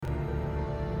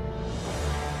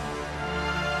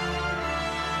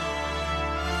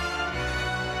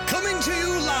to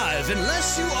you live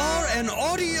unless you are an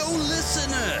audio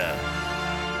listener.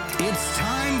 It's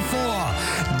time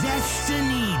for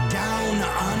Destiny Down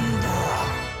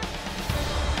Under.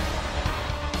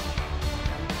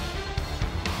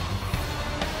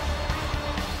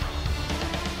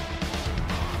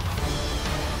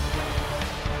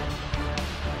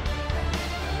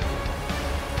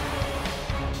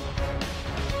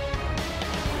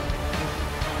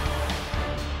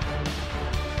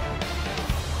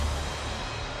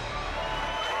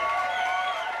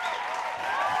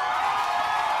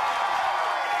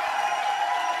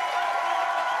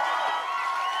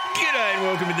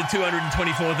 Welcome to the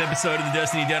 224th episode of the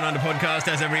Destiny Down Under podcast.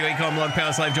 As every week, I'm Log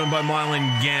Power Slave, joined by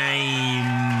Mylan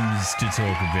Games to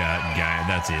talk about game.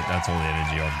 That's it. That's all the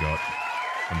energy I've got.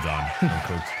 I'm done. I'm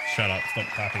cooked. Shut up. Stop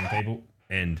clapping, people.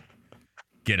 And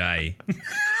g'day.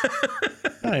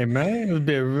 Hey, man. It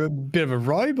was a bit of a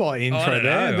robot intro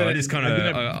there. I just wanted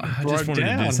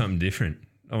to do something different.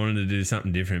 I wanted to do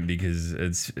something different because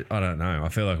I don't know. I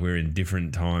feel like we're in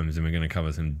different times and we're going to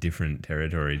cover some different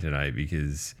territory today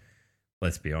because...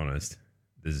 let's be honest,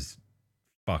 there's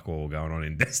fuck all going on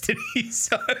in Destiny,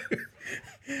 so...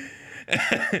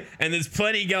 and there's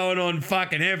plenty going on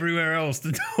fucking everywhere else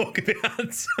to talk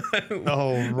about, so...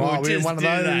 Oh, right, we're one of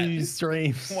those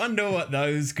streams. Wonder what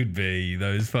those could be,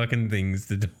 those fucking things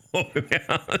to talk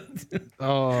about.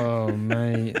 Oh,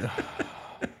 mate.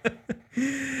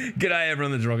 G'day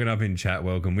everyone that's rocking up in chat,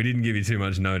 welcome. We didn't give you too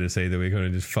much notice either. We kind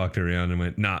of just fucked around and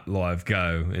went, nah, live,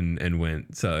 go, and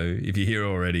went. So if you're here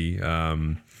already, good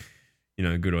on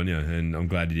you. And I'm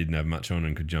glad you didn't have much on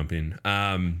and could jump in.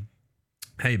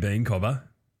 Hey, Bean Cobber.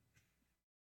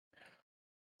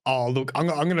 Oh, look, I'm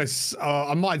gonna.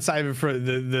 I might save it for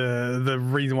the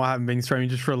reason why I haven't been streaming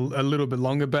just for a little bit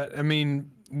longer. But I mean,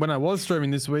 when I was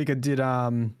streaming this week, I did a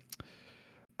new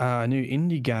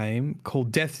indie game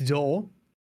called Death's Door.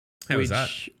 How was that?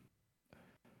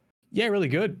 Yeah, really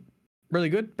good. Really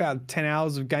good. About 10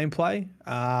 hours of gameplay.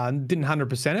 Didn't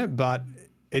 100% it, but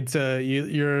it's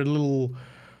you're a little...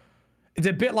 It's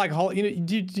a bit like...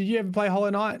 Did you ever play Hollow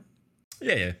Knight?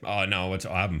 Yeah. Oh, no,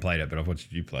 I haven't played it, but I've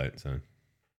watched you play it, so...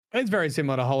 It's very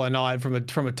similar to Hollow Knight from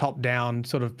a top-down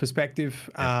sort of perspective,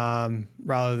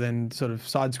 rather than sort of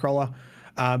side-scroller.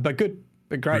 But good.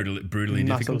 But great. Brutally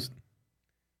difficult?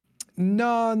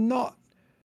 No, not...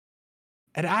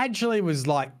 It actually was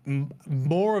like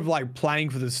more of like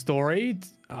playing for the story.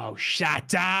 Oh,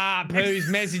 shut up. Who's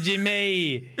messaging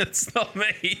me? It's not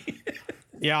me.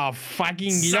 Yeah,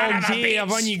 fucking logged here. I've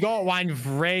only got one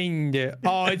friend.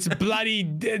 Oh, it's bloody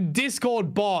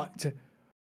Discord bot.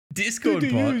 Discord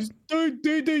bot?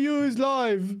 Do use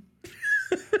live.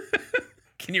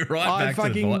 Can you write back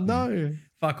to the bot? No.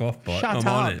 Fuck off, bot. Shut I'm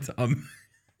up. on it.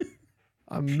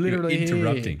 I'm literally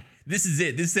interrupting. Here. This is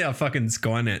it. This is how fucking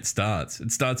Skynet starts.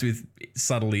 It starts with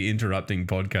subtly interrupting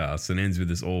podcasts and ends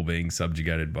with us all being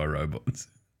subjugated by robots.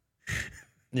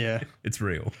 Yeah. It's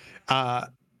real.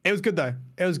 It was good though.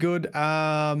 It was good.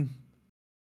 I've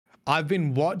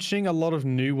been watching a lot of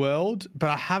New World, but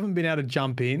I haven't been able to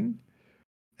jump in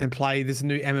and play this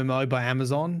new MMO by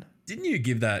Amazon. Didn't you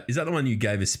give that? Is that the one you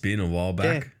gave a spin a while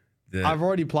back? Yeah. I've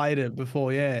already played it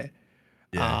before, yeah.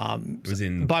 It was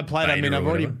in by played, I mean I've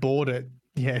already whatever. bought it.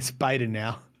 Yeah, it's beta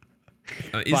now.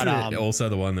 Isn't it also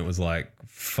the one that was like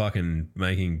fucking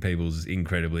making people's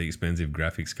incredibly expensive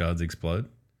graphics cards explode?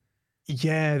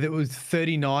 Yeah, that was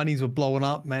 3090s were blowing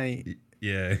up, mate.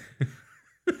 Yeah.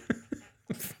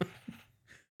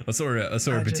 I saw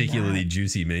a particularly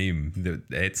juicy meme that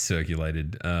Ed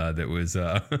circulated that was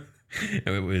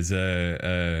it was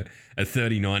a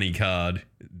 3090 card,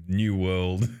 New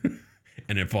World,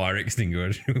 and a fire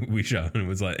extinguisher, and it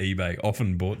was like eBay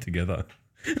often bought together.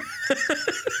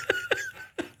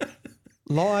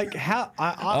 Like how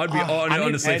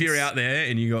honestly, if you're out there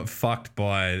and you got fucked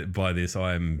by this,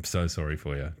 I am so sorry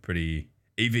for you. Pretty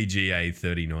EVGA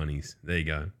 3090s. There you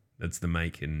go. That's the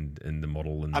make and the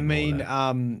model and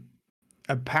the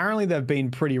apparently they've been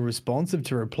pretty responsive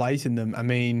to replacing them. I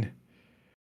mean,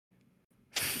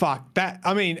 fuck that.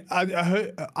 I mean,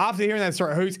 after hearing that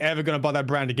story, who's ever going to buy that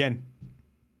brand again?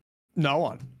 No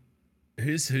one.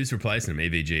 Who's replacing them?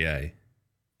 EVGA.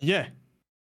 Yeah.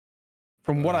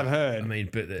 From what I've heard. I mean,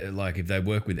 but like if they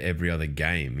work with every other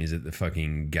game, is it the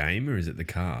fucking game or is it the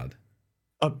card?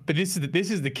 But this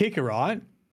is the kicker, right?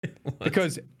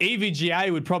 Because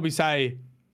EVGA would probably say,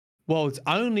 well, it's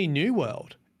only New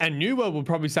World. And New World would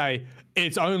probably say,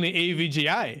 it's only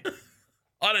EVGA.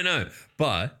 I don't know.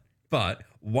 But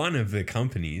one of the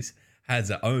companies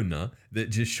has an owner that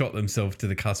just shot themselves to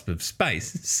the cusp of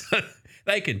space. So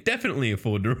they can definitely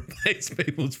afford to replace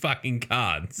people's fucking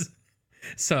cards.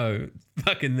 So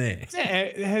fucking there.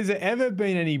 Has there ever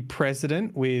been any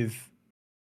precedent with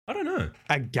I don't know.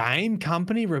 a game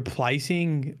company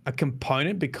replacing a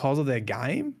component because of their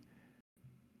game?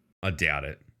 I doubt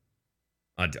it.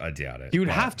 I doubt it. You would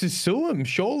but- have to sue them,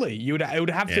 surely. It would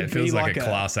have Yeah, to it be feels like like a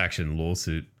class action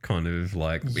lawsuit, kind of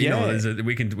like you know.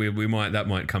 We might that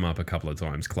might come up a couple of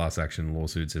times. Class action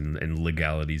lawsuits and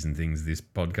legalities and things. This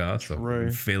podcast, I True.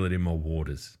 can feel it in my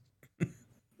waters.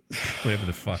 Whatever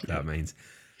the fuck that means.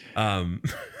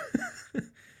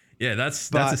 Yeah,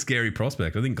 that's a scary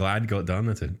prospect. I think Glad got done.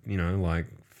 That's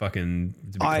fucking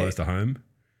it's a bit close to home.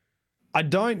 I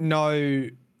don't know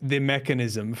the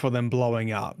mechanism for them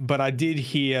blowing up, but I did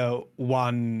hear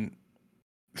one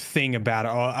thing about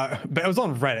it, but it was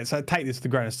on Reddit, so take this with a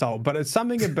grain of salt. But it's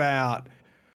something about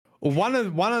one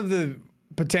of the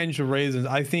potential reasons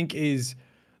I think is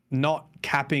not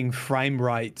capping frame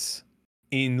rates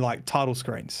in like title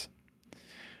screens,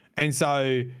 and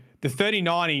so the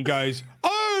 3090 goes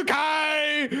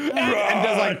okay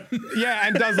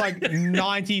and does like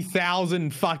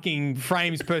 90,000 fucking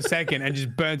frames per second and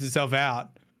just burns itself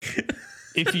out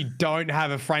if you don't have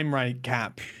a frame rate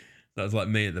cap. That's like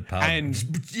me at the pub. And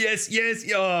yes,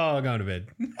 oh, I'm going to bed.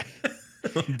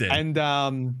 I'm dead.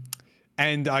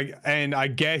 And I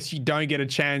guess you don't get a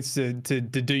chance to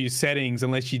do your settings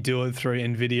unless you do it through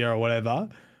NVIDIA or whatever.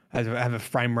 Have a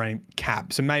frame rate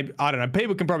cap. So maybe, I don't know,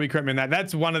 people can probably correct me on that.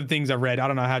 That's one of the things I read. I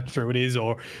don't know how true it is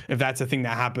or if that's a thing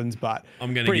that happens, but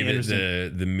I'm going to give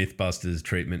it the Mythbusters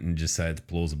treatment and just say it's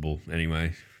plausible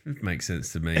anyway. It makes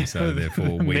sense to me, so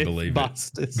therefore we believe it.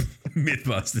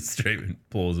 Mythbusters treatment,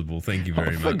 plausible. Thank you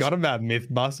very much. I forgot about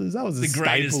Mythbusters. That was the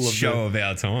greatest show of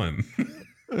our time.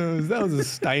 That was a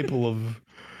staple of.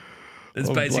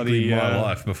 It's basically my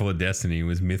life before Destiny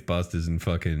was Mythbusters and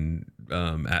fucking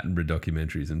Attenborough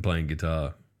documentaries and playing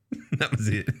guitar. That was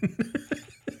it.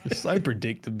 It's so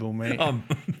predictable, man. I'm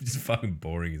just fucking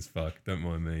boring as fuck. Don't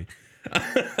mind me.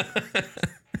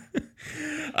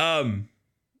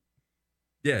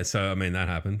 Yeah, so I mean that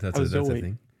happened. That's a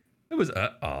thing. It was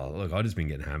look, I've just been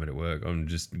getting hammered at work. I'm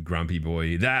just grumpy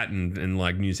boy. That and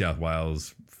like New South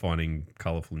Wales finding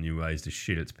colourful new ways to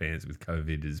shit its pants with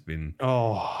COVID has been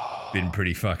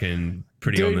pretty fucking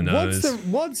Dude, on the nose.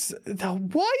 Why are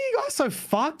you guys so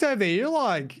fucked over there? You're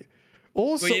like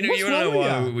also well,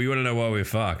 you want to know why we're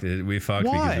fucked. We're fucked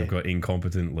because we've got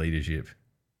incompetent leadership.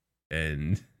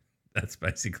 And that's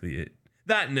basically it.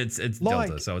 That and it's like,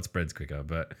 Delta, so it spreads quicker,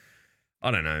 but I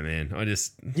don't know, man.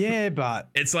 But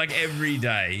it's like every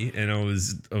day, and I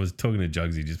was talking to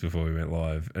Jugsy just before we went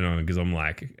live, and because I'm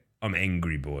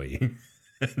angry boy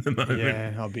at the moment.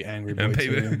 Yeah, I'll be angry boy and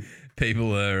too.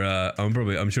 People are.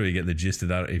 I'm sure you get the gist of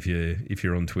that if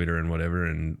you're on Twitter and whatever,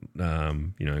 and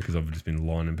because I've just been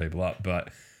lining people up, but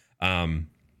I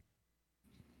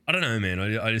don't know, man.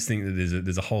 I just think that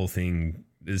there's a whole thing.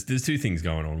 There's two things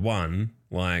going on. One,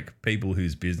 like people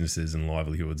whose businesses and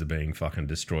livelihoods are being fucking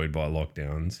destroyed by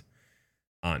lockdowns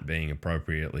aren't being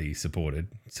appropriately supported.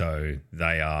 So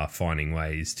they are finding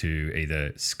ways to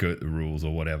either skirt the rules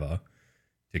or whatever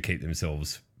to keep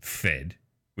themselves fed,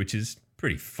 which is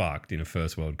pretty fucked in a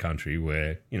first world country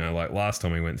where, like last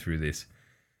time we went through this,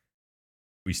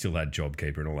 we still had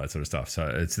JobKeeper and all that sort of stuff. So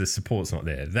it's the support's not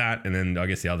there. That, and then I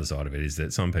guess the other side of it is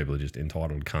that some people are just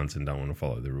entitled cunts and don't want to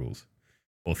follow the rules.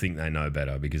 Or think they know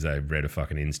better because they read a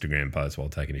fucking Instagram post while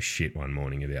taking a shit one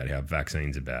morning about how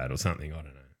vaccines are bad or something. I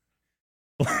don't know.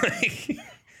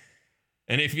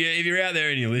 And if you're out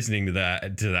there and you're listening to that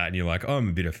and you're like, oh, I'm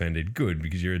a bit offended, good,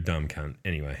 because you're a dumb cunt.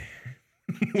 Anyway.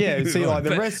 Yeah, see, like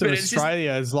the rest of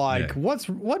Australia is like, what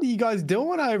are you guys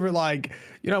doing over? Like,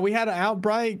 we had an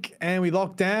outbreak and we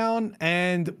locked down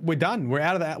and we're done. We're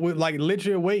out of that. We're like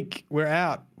literally a week. We're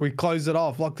out. We closed it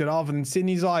off, locked it off, and then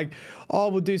Sydney's like, oh,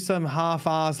 we'll do some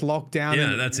half-ass lockdown.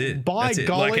 Yeah, that's it. By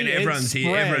golly, like, and everyone's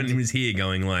here. Everyone was here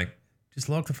going like, just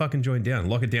lock the fucking joint down.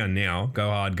 Lock it down now. Go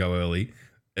hard. Go early.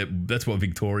 That's what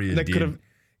Victoria did.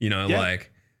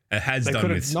 Like. It has done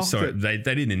with. Sorry, they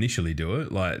didn't initially do it.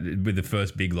 Like with the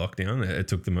first big lockdown, it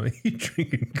took them. You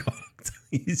drinking cocktail,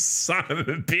 you son of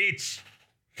a bitch.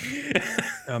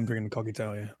 I'm drinking a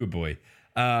cocktail. Yeah, good boy.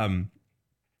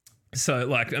 So,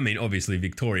 like, I mean, obviously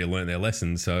Victoria learned their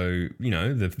lesson. So,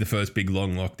 the first big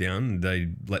long lockdown, they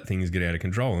let things get out of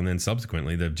control, and then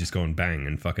subsequently they've just gone bang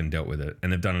and fucking dealt with it,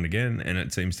 and they've done it again, and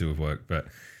it seems to have worked. But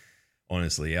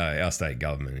honestly, our state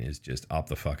government is just up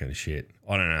the fucking shit.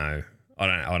 I don't know.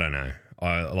 And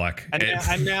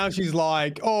now she's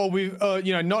like, oh, we've,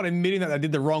 not admitting that they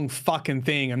did the wrong fucking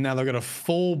thing, and now they've got a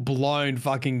full blown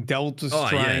fucking Delta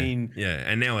strain. Yeah,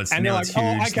 and now it's like, huge.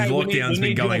 Oh, okay, the lockdown's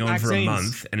been going on for a vaccines.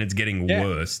 month, and it's getting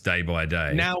worse day by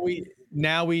day. Now we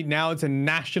now it's a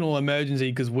national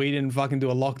emergency because we didn't fucking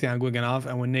do a lockdown quick enough,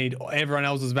 and we need everyone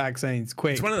else's vaccines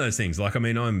quick. It's one of those things. Like, I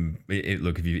mean,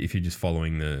 look, if you're just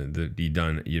following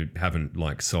you haven't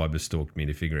like cyber stalked me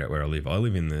to figure out where I live. I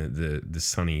live in the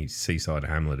sunny seaside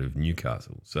hamlet of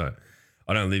Newcastle. So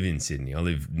I don't live in Sydney. I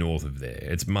live north of there.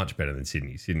 It's much better than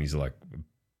Sydney. Sydney's like a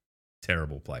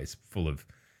terrible place full of,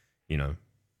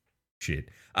 shit.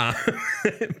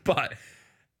 But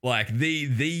like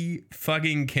the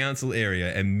fucking council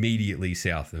area immediately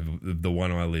south of the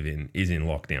one I live in is in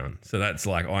lockdown. So that's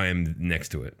like I am next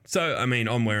to it. So I mean,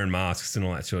 I'm wearing masks and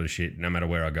all that sort of shit no matter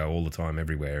where I go, all the time,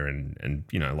 everywhere, and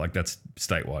like that's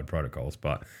statewide protocols.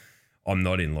 But I'm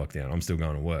not in lockdown. I'm still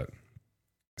going to work.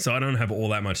 So I don't have all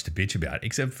that much to bitch about,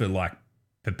 except for like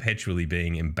perpetually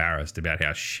being embarrassed about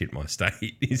how shit my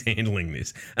state is handling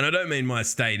this. And I don't mean my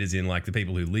state as in like the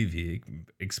people who live here,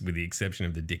 with the exception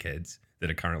of the dickheads that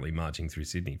are currently marching through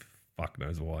Sydney. Fuck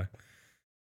knows why.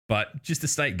 But just the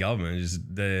state government,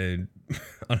 I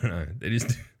don't know. They're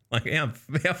just like, how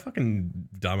fucking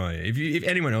dumb are you? If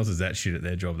anyone else is that shit at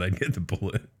their job, they'd get the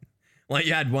bullet. Like,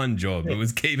 you had one job. It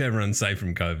was keep everyone safe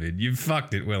from COVID. You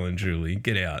fucked it well and truly.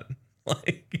 Get out.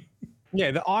 Like...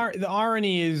 Yeah, the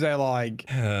irony is they're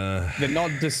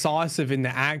not decisive in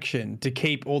the action to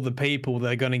keep all the people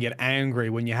that are going to get angry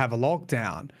when you have a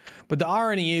lockdown. But the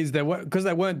irony is because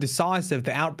they weren't decisive,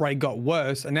 the outbreak got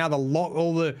worse, and now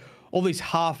all these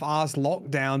half-assed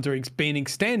lockdowns are being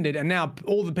extended, and now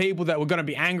all the people that were going to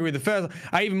be angry the first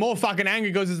are even more fucking angry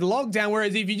because it's a lockdown.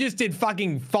 Whereas if you just did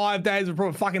fucking 5 days of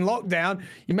a fucking lockdown,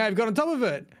 you may have got on top of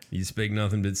it. You speak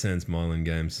nothing but sense, Mylan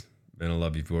Games, and I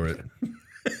love you for it.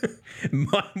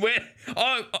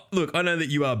 Look, I know that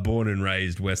you are born and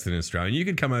raised Western Australian. You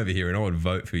could come over here and I would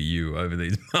vote for you over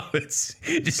these Muppets.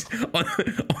 Just on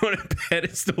a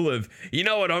pedestal of, you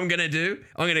know what I'm going to do?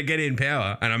 I'm going to get in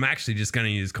power and I'm actually just going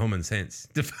to use common sense.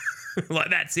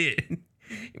 Like, that's it.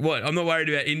 What? I'm not worried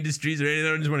about industries or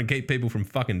anything. I just want to keep people from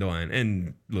fucking dying.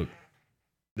 And look,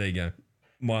 there you go.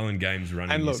 Mylan Games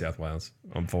running New South Wales.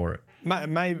 I'm for it.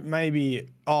 Maybe.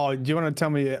 Oh, do you want to tell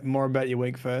me more about your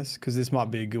week first? Because this might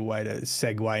be a good way to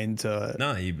segue into.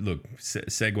 No,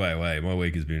 segue away. My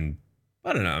week has been.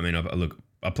 I don't know. I mean,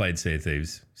 I played Sea of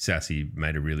Thieves. Sassy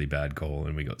made a really bad call,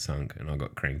 and we got sunk, and I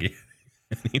got cranky.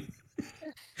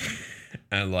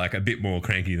 And like a bit more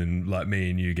cranky than like me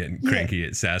and you getting cranky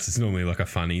at Sass. It's normally like a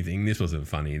funny thing. This wasn't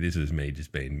funny. This was me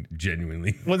just being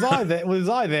genuinely. Was I there? Was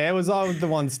I the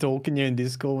one stalking you in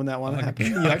Discord when that one happened?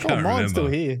 You're like, oh, mine's still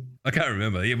here. I can't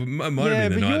remember. Yeah, but it might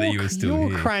have been the night that you were still here.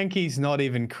 Your cranky's not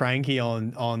even cranky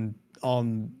on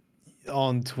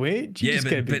Twitch. You just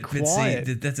get a bit quiet.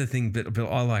 See, that's the thing. But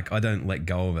I don't let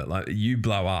go of it. Like, you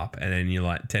blow up and then you're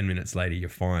like 10 minutes later you're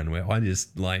fine. Where I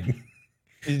just like.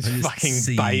 He's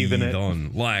fucking bathing it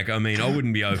on. Like, I mean, I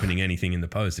wouldn't be opening anything in the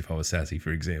post if I was Sassy, for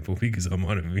example, because I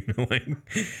might have been like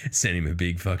sent him a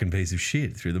big fucking piece of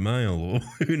shit through the mail, or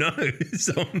who knows.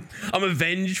 So I'm a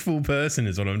vengeful person,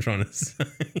 is what I'm trying to say.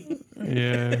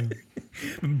 Yeah.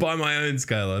 By my own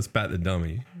scale, I spat the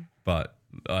dummy, but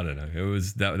I don't know. It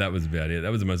was that was about it.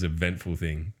 That was the most eventful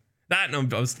thing. That,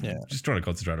 and I was just trying to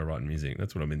concentrate on writing music.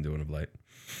 That's what I've been doing of late.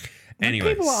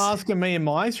 Anyways. People are asking me in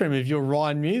my stream if you're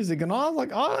writing music, and I was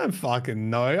like, I don't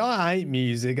fucking know. I hate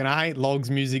music, and I hate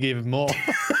Logs music even more.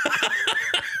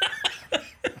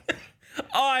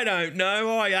 I don't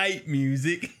know. I hate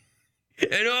music,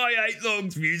 and I hate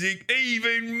Logs music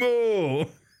even more.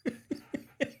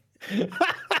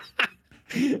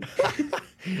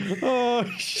 Oh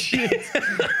shit.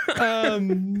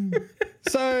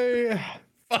 So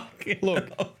fucking look,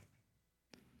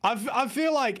 I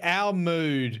feel like our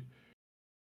mood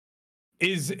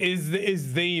is the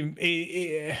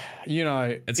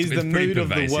mood of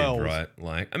the world, right?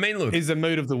 Like, I mean, look, is the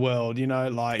mood of the world,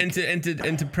 like, and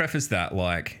to preface that,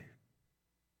 like,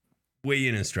 we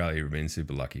in Australia have been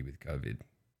super lucky with COVID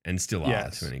and still are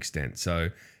to an extent. So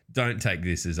don't take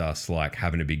this as us like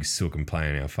having a big sook and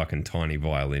playing our fucking tiny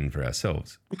violin for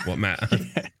ourselves. What matter?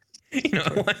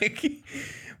 Like,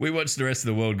 we watched the rest of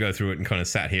the world go through it and kind of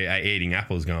sat here eating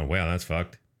apples going, wow, that's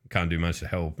fucked. Can't do much to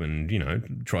help,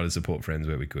 and try to support friends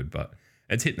where we could, but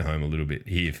it's hitting home a little bit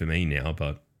here for me now.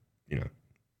 But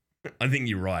I think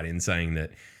you're right in saying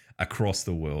that across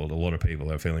the world a lot of people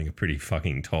are feeling pretty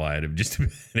fucking tired of just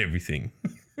about everything.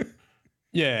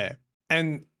 Yeah,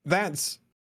 and that's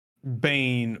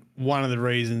been one of the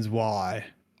reasons why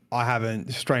I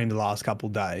haven't streamed the last couple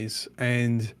of days,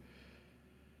 and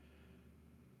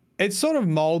it's sort of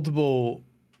multiple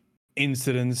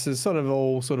incidences sort of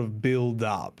all sort of build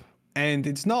up, and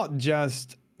it's not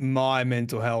just my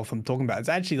mental health I'm talking about. It's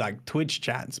actually like Twitch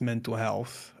chat's mental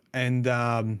health, and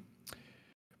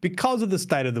because of the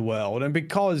state of the world and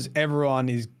because everyone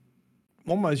is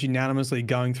almost unanimously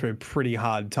going through a pretty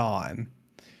hard time,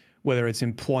 whether it's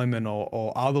employment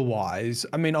or otherwise.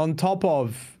 I mean, on top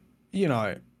of, you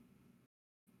know,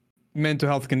 mental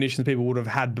health conditions people would have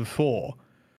had before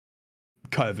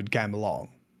COVID came along,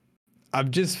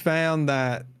 I've just found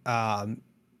that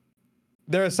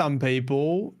there are some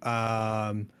people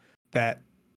that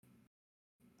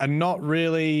are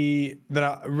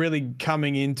really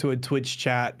coming into a Twitch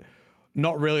chat,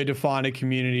 not really to find a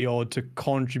community or to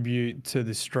contribute to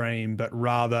the stream, but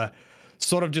rather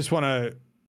sort of just want to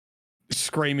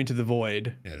scream into the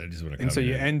void. Yeah, they just want to come and so in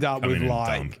you end up with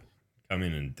like come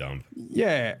in and dump.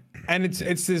 Yeah, and it's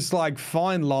this like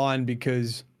fine line,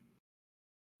 because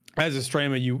as a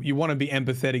streamer, you want to be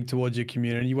empathetic towards your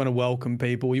community. You want to welcome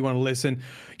people. You want to listen.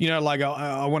 You know, like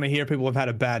I want to hear people have had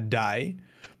a bad day,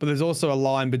 but there's also a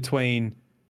line between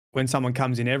when someone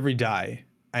comes in every day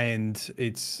and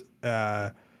it's,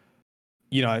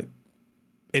 you know,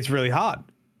 it's really hard.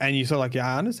 And you sort of like,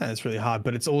 yeah, I understand it's really hard,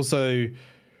 but it's also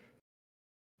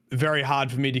very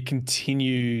hard for me to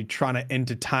continue trying to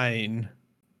entertain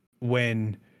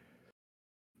when,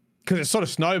 because it sort of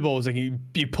snowballs. Like you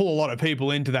pull a lot of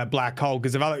people into that black hole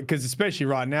because especially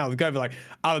right now, the go for like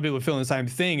other people are feeling the same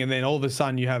thing, and then all of a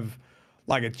sudden you have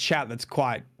like a chat that's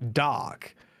quite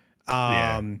dark.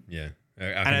 I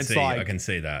can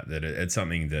see that it's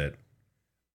something that,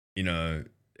 you know,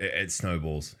 it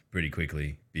snowballs pretty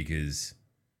quickly, because,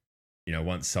 you know,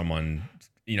 once something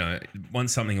like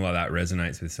that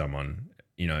resonates with someone,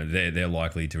 you know, they're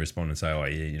likely to respond and say, oh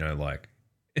yeah, you know, like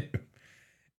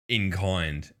in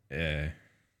kind. Yeah.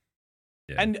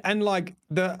 And like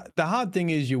the hard thing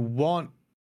is,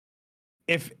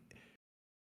 if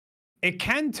it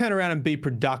can turn around and be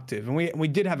productive, and we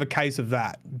did have a case of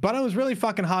that, but it was really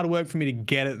fucking hard work for me to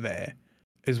get it there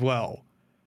as well.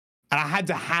 And I had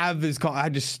to have I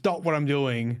had to stop what I'm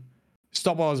doing,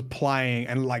 stop what I was playing,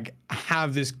 and like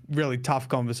have this really tough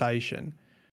conversation.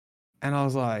 And I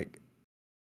was like,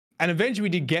 and eventually we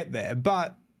did get there,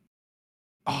 but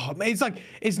oh man, it's like,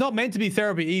 it's not meant to be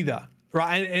therapy either,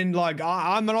 right? And like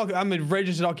I'm a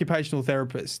registered occupational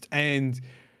therapist, and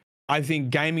I think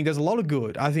gaming does a lot of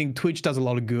good. I think Twitch does a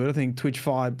lot of good. I think Twitch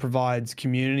provides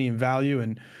community and value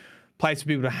and place for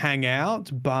people to hang out,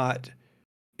 but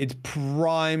its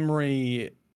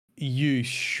primary use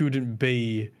shouldn't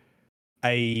be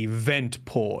a vent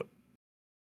port.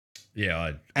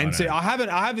 Yeah, I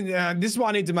haven't. This is why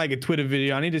I need to make a Twitter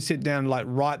video. I need to sit down and like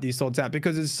write these thoughts out,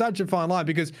 because it's such a fine line.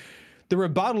 Because the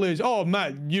rebuttal is, oh,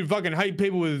 Matt, you fucking hate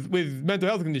people with mental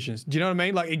health conditions. Do you know what I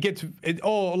mean? Like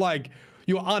or like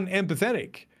you're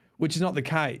unempathetic, which is not the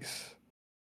case.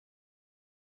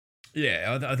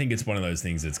 Yeah, I think it's one of those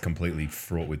things that's completely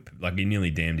fraught with, like, you're nearly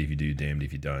damned if you do, damned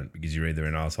if you don't, because you're either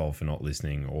an asshole for not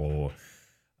listening, or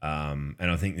and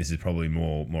I think this is probably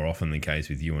more often the case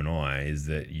with you and I, is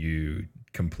that you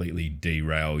completely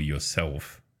derail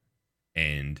yourself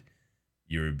and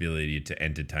your ability to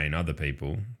entertain other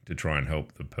people to try and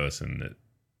help the person that,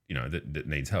 you know, that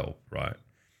needs help, right?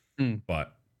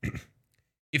 But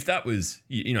if that was,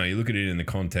 you know, you look at it in the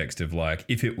context of like,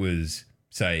 if it was,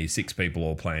 say, 6 people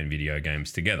all playing video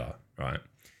games together, right?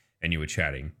 And you were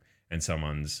chatting and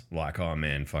someone's like, oh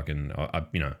man, fucking,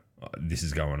 you know, this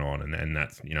is going on, and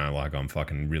that's, you know, like I'm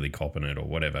fucking really copping it or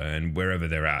whatever, and wherever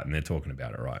they're at and they're talking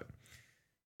about it, right?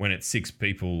 When it's 6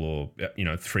 people or, you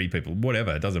know, 3 people,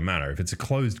 whatever, it doesn't matter. If it's a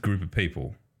closed group of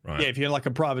people, right? Yeah, if you're like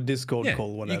a private Discord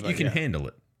call or whatever. You can handle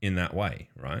it in that way,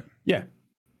 right? Yeah.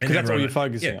 Because that's all you're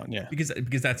focusing on, yeah. Because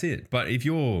that's it. But if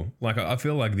you're, like, I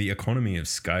feel like the economy of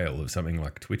scale of something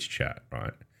like Twitch chat,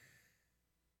 right?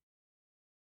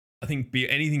 I think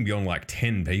anything beyond like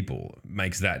 10 people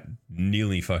makes that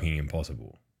nearly fucking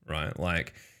impossible, right?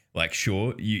 Like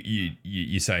sure,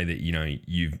 you say that, you know,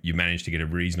 you managed to get a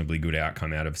reasonably good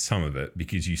outcome out of some of it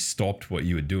because you stopped what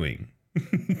you were doing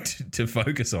to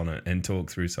focus on it and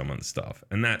talk through someone's stuff,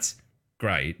 and that's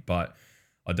great. But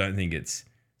I don't think it's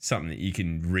something that you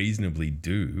can reasonably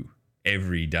do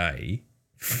every day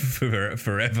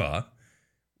forever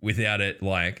without it,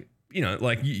 like, you know,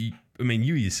 like you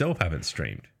yourself haven't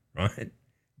streamed, right?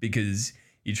 Because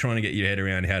you're trying to get your head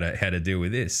around how to deal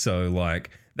with this. So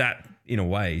like that in a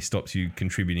way stops you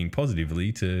contributing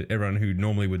positively to everyone who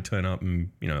normally would turn up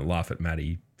and, you know, laugh at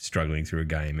Maddie struggling through a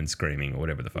game and screaming or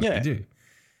whatever the fuck you do.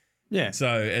 Yeah.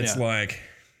 So it's like,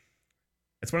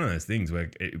 it's one of those things where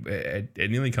it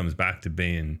nearly comes back to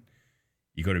being,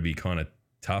 you got to be kind of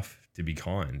tough to be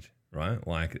kind, right?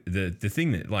 Like the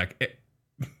thing that, like,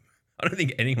 I don't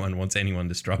think anyone wants anyone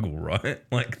to struggle, right?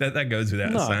 Like that goes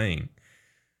without saying.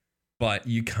 But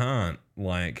you can't,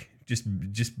 like, just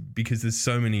because there's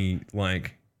so many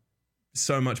like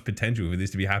so much potential for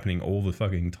this to be happening all the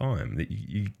fucking time that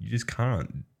you just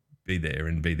can't be there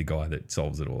and be the guy that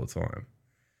solves it all the time.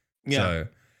 Yeah. So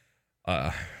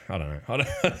I don't know. I don't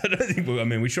think. I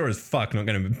mean, we sure as fuck not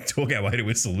going to talk our way to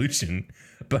a solution.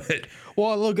 But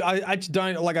well, look, I just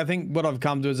don't like. I think what I've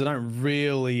come to is I don't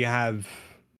really have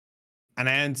an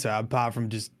answer apart from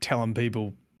just telling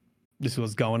people this is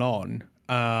what's going on.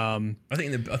 I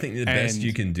think the best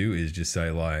you can do is just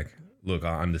say like, look,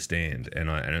 I understand, and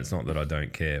it's not that I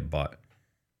don't care, but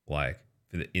like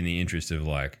in the interest of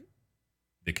like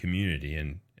the community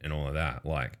and all of that,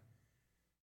 like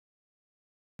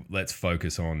let's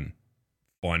focus on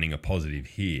finding a positive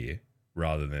here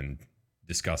rather than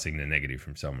discussing the negative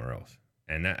from somewhere else,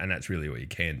 and that's really what you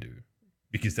can do,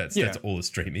 because that's all the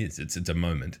stream is. It's a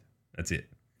moment. That's it.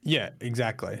 Yeah,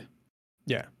 exactly.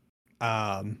 Yeah.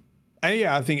 And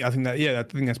yeah, I think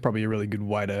that's probably a really good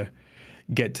way to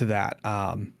get to that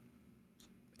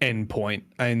end point.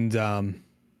 And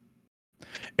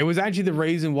it was actually the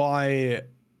reason why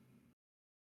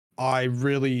I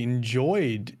really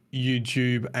enjoyed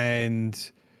YouTube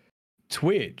and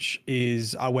Twitch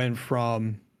is I went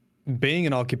from being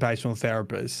an occupational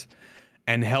therapist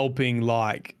and helping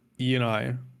like, you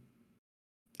know,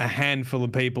 a handful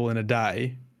of people in a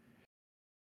day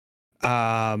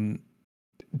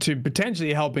to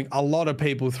potentially helping a lot of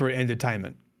people through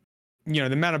entertainment. You know,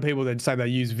 the amount of people that say they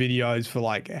use videos for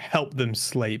like help them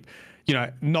sleep, you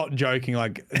know, not joking,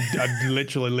 like I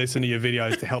literally listen to your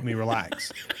videos to help me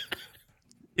relax.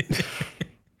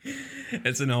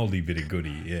 It's an oldie bit of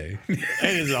goodie, yeah. It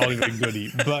is an oldie bit of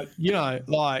goodie, but you know,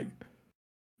 like,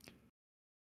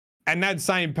 and that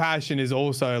same passion is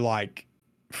also like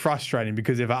frustrating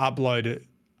because if I upload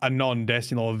a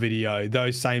non-Destiny Lore video,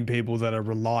 those same people that are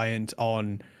reliant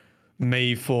on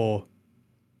me for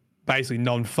basically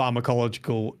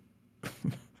non-pharmacological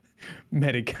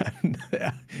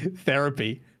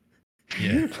therapy.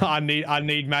 Yeah. I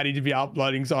need Maddie to be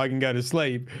uploading so I can go to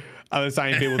sleep. Are the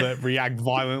same people that react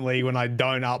violently when I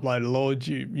don't upload a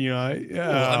LoreTube, you know?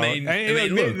 Well, I mean,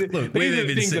 look, we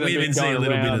even see a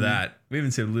little bit of that. We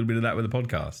even see a little bit of that with the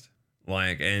podcast.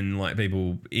 Like, and like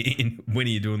people, when are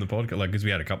you doing the podcast? Like, because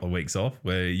we had a couple of weeks off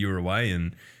where you were away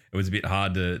and it was a bit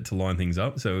hard to line things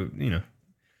up. So, you know,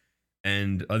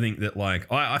 and I think that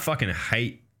like, I fucking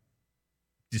hate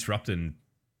disrupting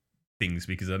things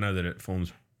because I know that it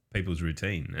forms people's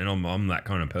routine, and I'm that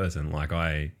kind of person. Like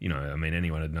I mean,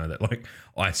 anyone would know that like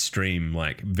I stream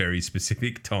like very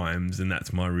specific times and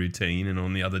that's my routine, and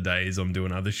on the other days I'm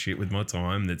doing other shit with my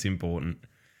time that's important.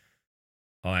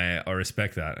 I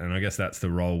respect that, and I guess that's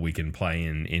the role we can play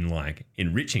in like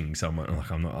enriching someone. Like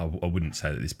I wouldn't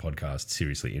say that this podcast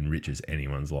seriously enriches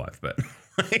anyone's life, but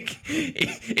like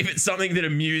if it's something that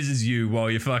amuses you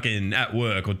while you're fucking at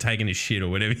work or taking a shit or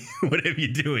whatever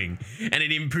you're doing, and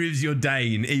it improves your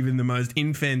day in even the most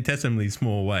infinitesimally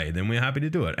small way, then we're happy to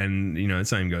do it. And you know, the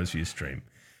same goes for your stream.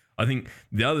 I think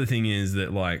the other thing is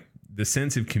that like the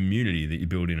sense of community that you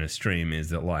build in a stream is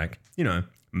that like, you know,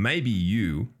 maybe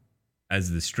you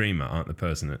as the streamer aren't the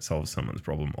person that solves someone's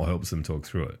problem or helps them talk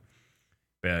through it.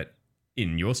 But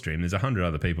in your stream, there's 100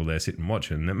 other people there sitting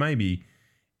watching that maybe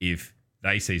if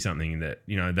they see something that,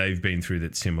 you know, they've been through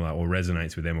that's similar or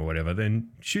resonates with them or whatever, then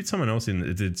shoot someone else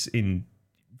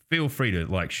feel free to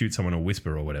like shoot someone a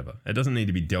whisper or whatever. It doesn't need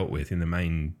to be dealt with in the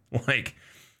main like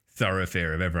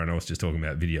thoroughfare of everyone else just talking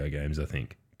about video games, I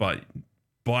think. But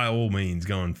by all means,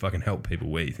 go and fucking help people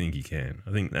where you think you can.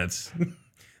 I think that's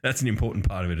an important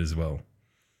part of it as well.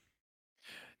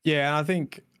 Yeah, and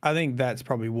I think that's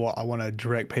probably what I want to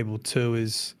direct people to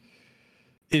is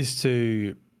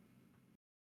to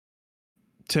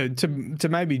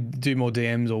maybe do more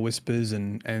DMs or whispers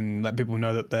and let people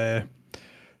know that they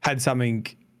had something,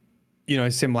 you know,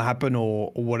 similar happen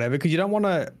or whatever, because you don't want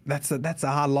to. That's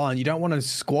a hard line. You don't want to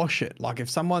squash it. Like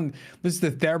if someone, this is the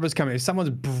therapist coming, if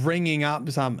someone's bringing up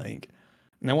something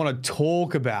and they want to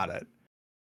talk about it.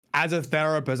 As a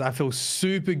therapist, I feel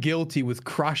super guilty with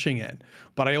crushing it,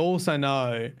 but I also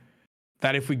know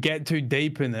that if we get too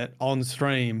deep in it on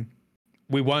stream,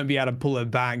 we won't be able to pull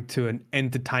it back to an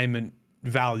entertainment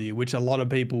value, which a lot of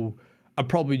people are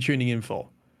probably tuning in for.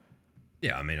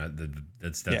 Yeah, I mean,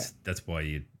 that's what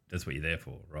you're there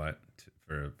for, right?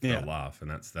 For a laugh, and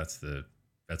that's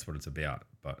what it's about.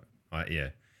 But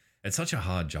it's such a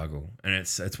hard juggle, and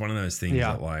it's one of those things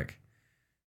that like.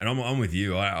 And I'm with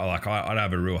you. I'd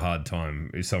have a real hard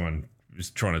time if someone was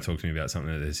trying to talk to me about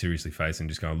something that they're seriously facing,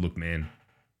 just going, look, man,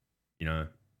 you know,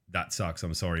 that sucks.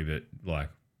 I'm sorry, but like,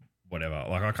 whatever.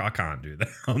 Like, I can't do that.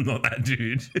 I'm not that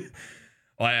dude.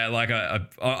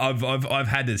 I've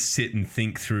had to sit and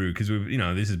think through because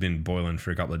this has been boiling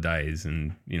for a couple of days,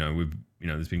 and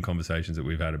there's been conversations that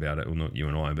we've had about it. Well, not you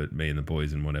and I, but me and the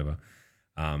boys and whatever.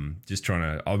 I've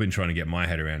been trying to get my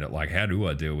head around it. Like, how do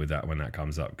I deal with that when that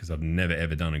comes up? Because I've never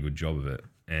ever done a good job of it,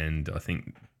 and I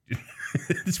think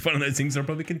it's one of those things I'll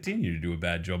probably continue to do a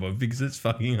bad job of because it's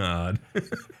fucking hard.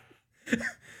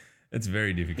 It's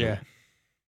very difficult.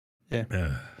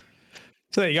 Yeah.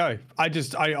 So there you go. I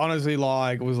honestly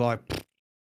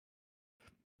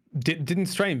didn't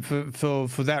stream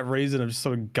for that reason of just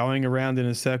sort of going around in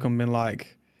a circle and being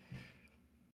like,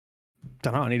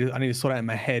 don't know. I need to sort out in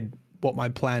my head what my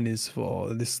plan is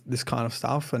for this kind of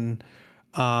stuff, and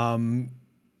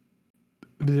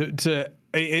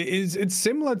it's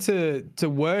similar to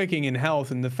working in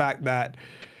health, and the fact that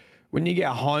when you get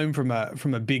home from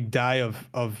a big day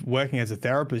of working as a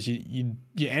therapist, you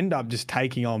end up just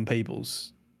taking on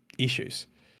people's issues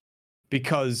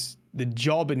because the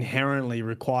job inherently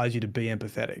requires you to be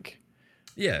empathetic.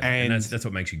 Yeah, and that's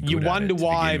what makes you good. You wonder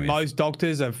why with. Most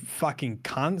doctors are fucking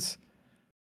cunts.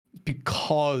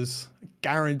 Because I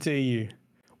guarantee you,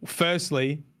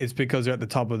 firstly, it's because they're at the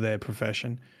top of their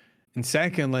profession. And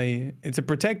secondly, it's a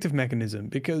protective mechanism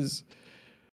because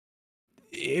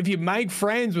if you make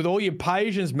friends with all your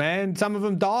patients, man, some of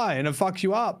them die and it fucks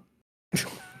you up.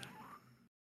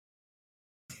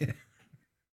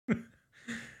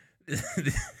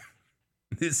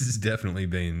 This has definitely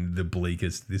been the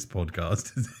bleakest this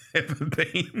podcast has ever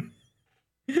been.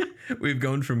 We've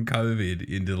gone from COVID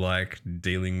into like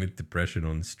dealing with depression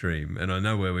on stream, and I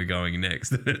know where we're going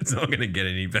next. It's not going to get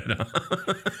any better.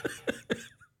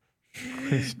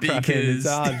 Because it's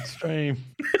hard stream.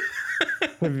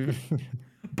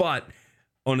 But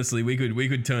honestly, we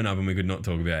could turn up and we could not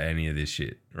talk about any of this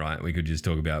shit, right? We could just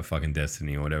talk about fucking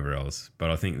Destiny or whatever else. But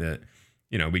I think that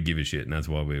we give a shit, and that's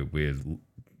why we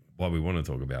want to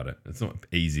talk about it. It's not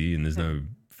easy, and there's no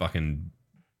fucking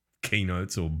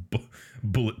keynotes or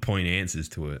bullet point answers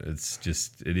to it. It's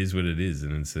just, it is what it is,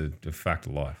 and it's a fact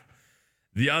of life.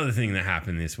 The other thing that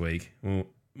happened this week, well,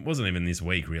 it wasn't even this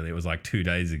week really, it was like 2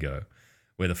 days ago,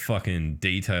 where the fucking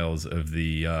details of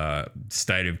the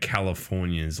state of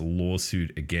California's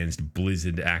lawsuit against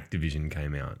Blizzard Activision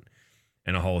came out,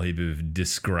 and a whole heap of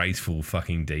disgraceful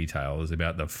fucking details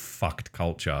about the fucked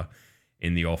culture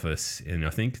in the office, and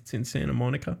I think it's in Santa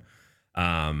Monica,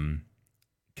 came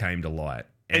to light.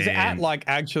 Is it at like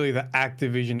actually the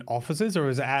Activision offices, or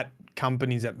is it at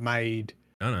companies that made?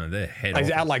 No, their head. Is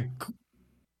it at like?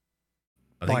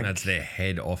 I think that's their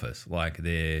head office, like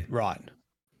their right.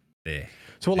 There.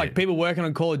 So, like people working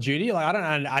on Call of Duty, like I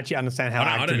don't actually understand how.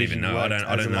 I don't even know. I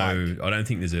don't know. Like, I don't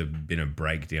think there's been a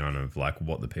breakdown of like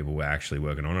what the people were actually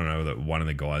working on. I know that one of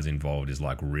the guys involved is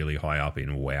like really high up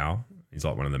in WoW. He's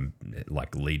like one of the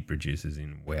like lead producers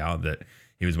in WoW. That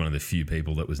he was one of the few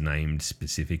people that was named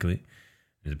specifically.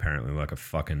 He's apparently like a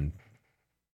fucking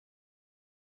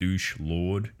douche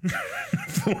lord,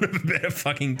 for want of a better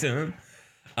fucking term.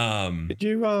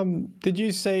 Did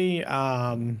you see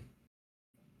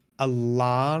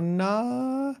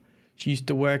Alana? She used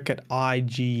to work at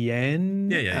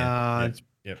IGN. Yeah.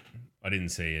 Yep. I didn't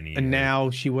see any. And now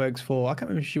she works for, I can't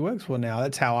remember who she works for now.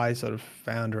 That's how I sort of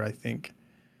found her, I think.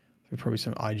 Probably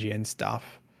some IGN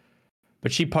stuff.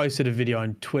 But she posted a video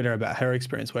on Twitter about her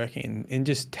experience working in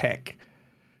just tech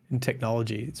and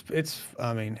technology. It's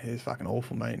fucking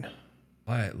awful, mate.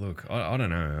 I don't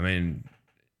know. I mean,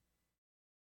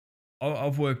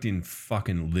 I've worked in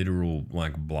fucking literal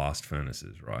like blast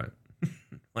furnaces, right?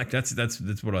 Like that's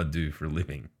what I do for a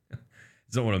living.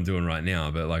 It's not what I'm doing right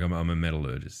now, but like I'm a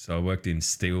metallurgist. So I worked in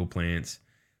steel plants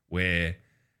where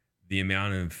the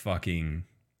amount of fucking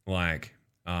like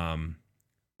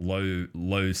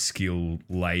low skill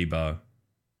labor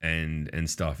and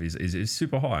stuff is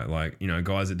super high. Like,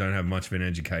 guys that don't have much of an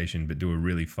education but do a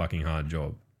really fucking hard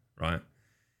job, right?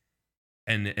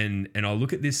 And I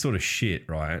look at this sort of shit,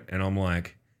 right? And I'm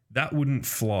like, that wouldn't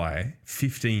fly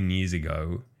 15 years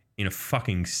ago in a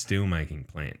fucking steelmaking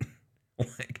plant.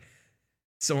 Like,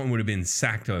 someone would have been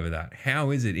sacked over that. How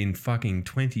is it in fucking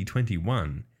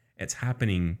 2021 it's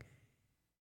happening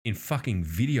in fucking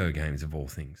video games of all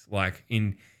things? I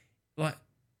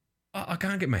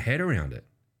can't get my head around it.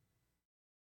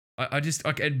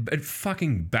 It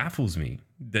fucking baffles me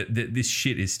that this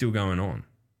shit is still going on.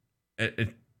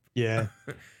 Yeah.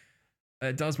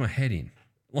 It does my head in.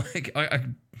 Like, I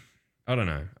don't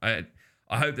know. I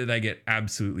hope that they get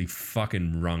absolutely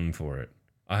fucking wrung for it.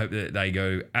 I hope that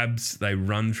they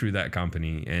run through that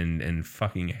company and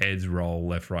fucking heads roll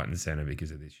left, right, and center because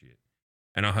of this shit.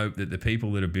 And I hope that the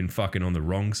people that have been fucking on the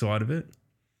wrong side of it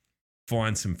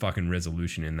find some fucking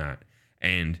resolution in that.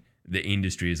 and the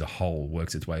industry as a whole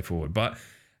works its way forward. But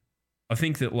I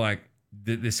think that like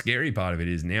the scary part of it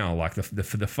is now like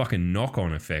the fucking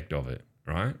knock-on effect of it,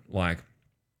 right? Like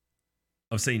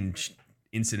I've seen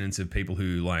incidents of people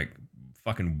who like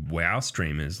fucking WoW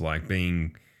streamers like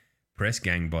being press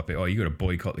ganged by people. Oh, you got to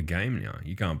boycott the game now.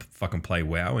 You can't fucking play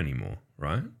WoW anymore,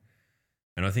 right?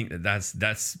 And I think that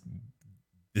that's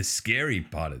the scary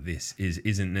part of this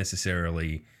isn't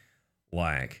necessarily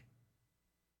like,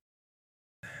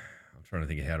 I'm trying to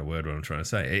think of how to word what I'm trying to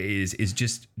say. It is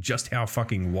just how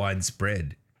fucking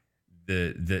widespread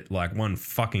that like one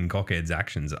fucking cockhead's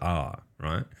actions are,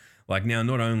 right? Like now,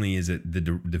 not only is it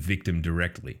the victim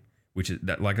directly, which is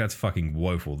that like that's fucking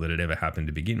woeful that it ever happened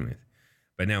to begin with,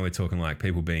 but now we're talking like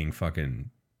people being fucking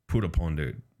put upon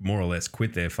to more or less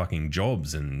quit their fucking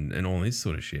jobs and all this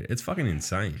sort of shit. It's fucking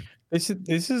insane. This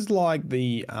is like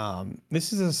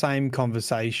this is the same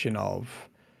conversation of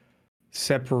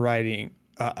separating.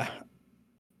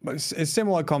 A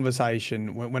similar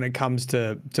conversation when it comes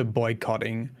to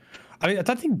boycotting. I mean, I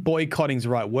don't think boycotting is the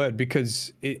right word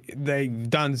because they've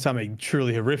done something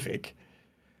truly horrific.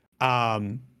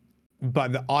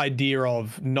 But the idea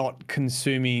of not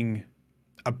consuming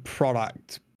a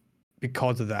product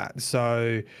because of that.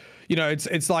 So, you know,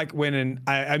 it's like when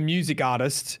a music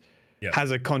artist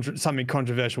has something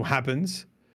controversial happens,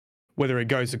 whether it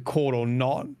goes to court or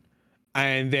not,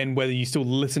 and then whether you still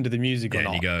listen to the music or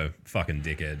not. And you go, fucking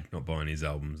dickhead, not buying his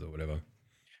albums or whatever.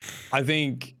 I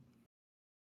think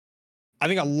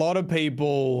a lot of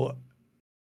people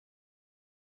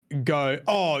go,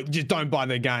 oh, just don't buy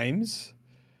their games.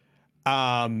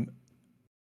 But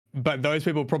those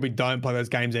people probably don't play those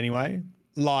games anyway.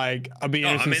 Like, I'd be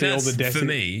interested to see all the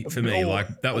Destiny. For me,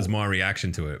 like that was my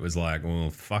reaction to it. It was like, well,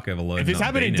 fuck Everload. If it's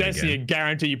happening in Destiny, I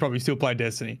guarantee you probably still play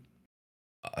Destiny.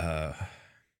 I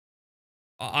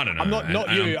don't know. I'm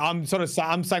not you. I'm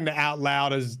saying that out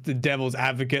loud as the devil's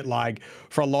advocate. Like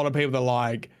for a lot of people, they're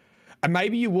like, and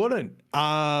maybe you wouldn't.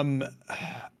 I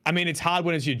mean, it's hard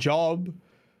when it's your job,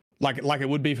 like it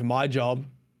would be for my job.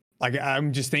 Like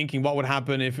I'm just thinking, what would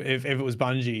happen if it was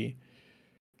Bungie?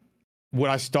 Would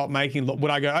I stop making?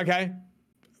 Would I go, okay?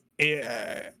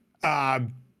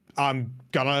 I'm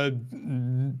gonna.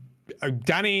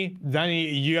 Danny,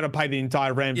 you got to pay the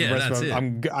entire rent for the rest of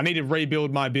it. I need to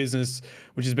rebuild my business,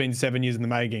 which has been 7 years in the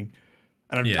making,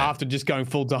 and after just going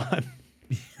full time.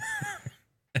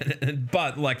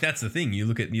 But like that's the thing. You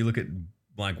look at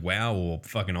like WoW or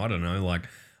fucking I don't know. Like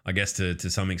I guess to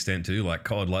some extent too. Like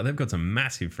COD, like they've got some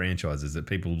massive franchises that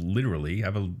people literally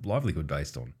have a livelihood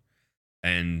based on,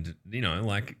 and you know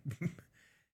like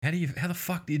how the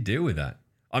fuck do you deal with that?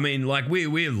 I mean, like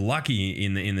we're lucky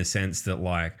in the sense that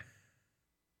like.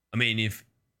 I mean, if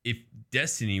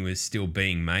Destiny was still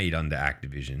being made under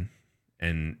Activision,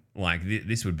 and like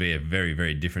this would be a very,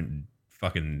 very different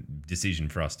fucking decision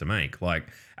for us to make. Like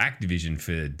Activision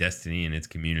for Destiny and its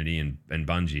community and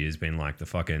Bungie has been like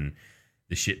the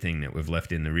shit thing that we've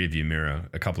left in the rearview mirror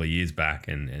a couple of years back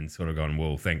and sort of gone,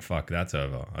 well, thank fuck that's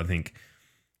over. I think,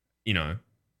 you know,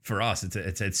 for us,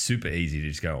 it's super easy to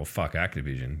just go, oh, fuck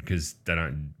Activision because they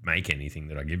don't make anything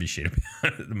that I give a shit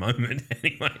about at the moment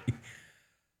anyway.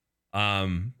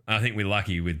 I think we're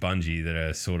lucky with Bungie that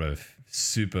are sort of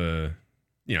super,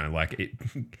 you know, like it.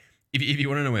 If you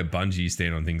want to know where Bungie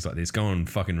stand on things like this, go and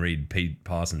fucking read Pete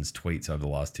Parsons' tweets over the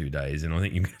last 2 days, and I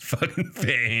think you get a fucking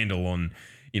fair handle on,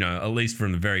 you know, at least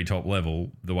from the very top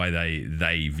level, the way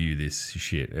they view this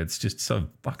shit. It's just so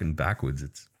fucking backwards.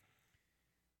 It's,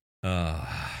 I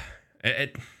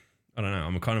don't know.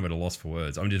 I'm kind of at a loss for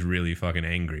words. I'm just really fucking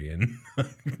angry, and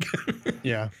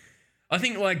yeah, I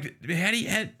think like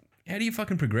how do you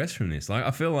fucking progress from this? Like,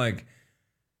 I feel like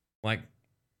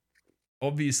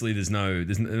obviously there's not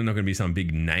going to be some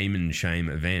big name and shame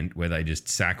event where they just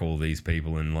sack all these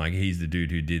people and like, he's the dude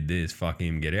who did this, fuck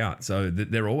him, get out. So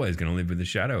they're always going to live with the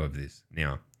shadow of this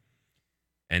now.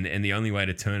 And the only way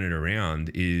to turn it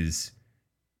around is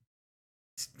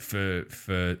for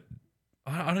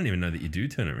I don't even know that you do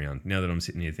turn it around now that I'm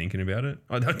sitting here thinking about it.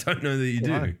 I don't know that you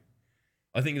do.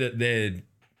 I think that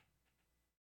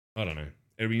I don't know.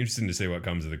 It'll be interesting to see what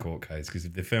comes of the court case because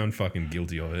if they're found fucking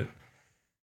guilty of it.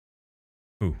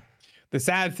 Ooh. The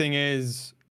sad thing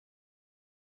is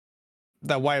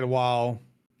they wait a while,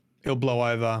 it'll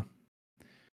blow over.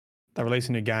 They release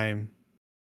a new game.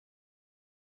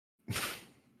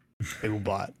 It will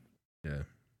bite. Yeah.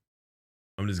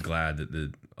 I'm just glad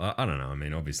that I don't know. I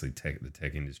mean, obviously the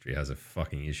tech industry has a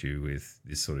fucking issue with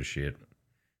this sort of shit,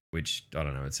 which I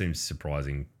don't know. It seems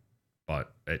surprising,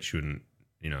 but it shouldn't.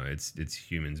 You know, it's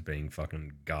humans being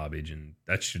fucking garbage, and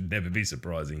that should never be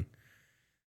surprising.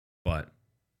 But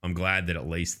I'm glad that at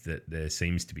least that there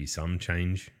seems to be some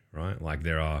change, right? Like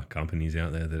there are companies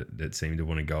out there that seem to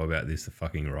want to go about this the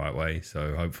fucking right way.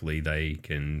 So hopefully they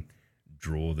can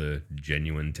draw the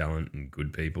genuine talent and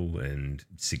good people and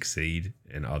succeed,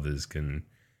 and others can,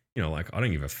 you know, like I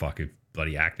don't give a fuck if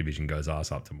bloody Activision goes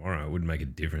ass up tomorrow. It wouldn't make a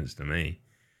difference to me.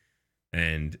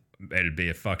 And it'd be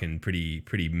a fucking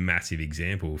pretty massive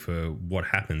example for what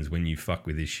happens when you fuck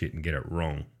with this shit and get it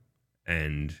wrong.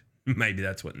 And maybe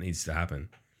that's what needs to happen.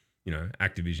 You know,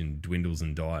 Activision dwindles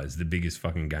and dies, the biggest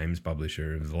fucking games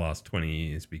publisher of the last 20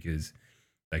 years, because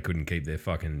they couldn't keep their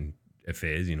fucking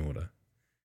affairs in order.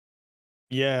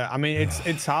 Yeah, I mean,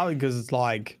 it's hard because it's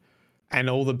like, and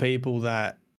all the people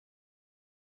that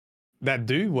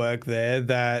do work there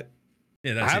that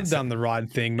have done the right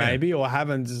thing maybe, or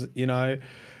haven't, you know.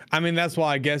 I mean, that's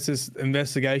why I guess this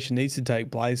investigation needs to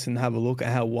take place and have a look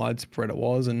at how widespread it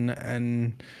was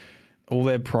and all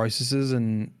their processes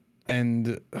and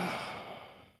the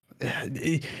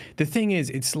thing is,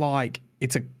 it's like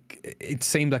it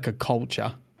seemed like a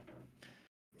culture.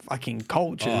 Fucking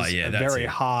cultures are very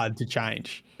hard to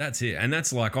change. That's it, and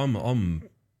that's like I'm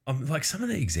like some of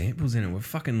the examples in it were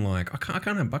fucking like I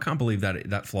can't believe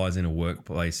that flies in a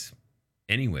workplace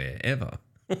anywhere ever.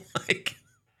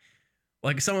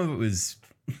 like some of it was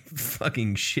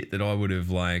fucking shit that I would have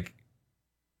like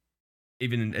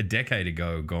even a decade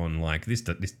ago gone like this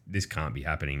can't be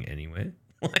happening anywhere.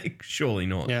 Like surely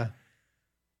not. Yeah.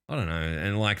 I don't know.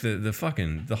 And like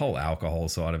the whole alcohol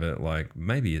side of it, like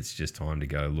maybe it's just time to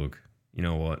go, look, you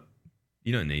know what?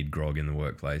 You don't need grog in the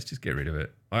workplace. Just get rid of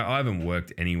it. I haven't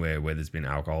worked anywhere where there's been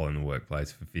alcohol in the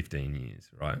workplace for 15 years,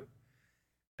 right?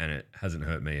 And it hasn't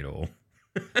hurt me at all.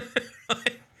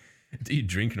 Do you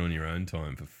drinking on your own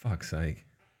time, for fuck's sake?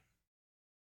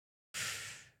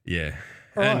 Yeah.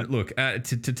 All and right. Look,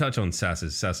 to touch on Sass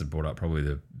has brought up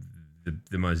probably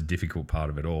the most difficult part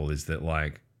of it all is that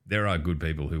like there are good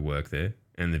people who work there,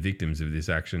 and the victims of these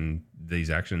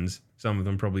actions, some of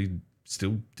them probably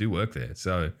still do work there.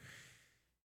 So,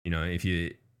 you know, if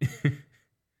you're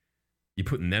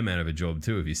putting them out of a job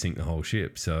too if you sink the whole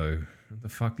ship. So what the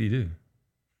fuck do you do?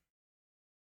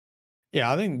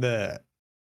 Yeah, I think the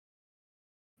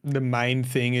main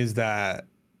thing is that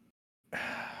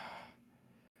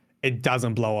it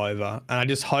doesn't blow over. And I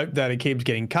just hope that it keeps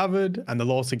getting covered and the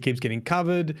lawsuit keeps getting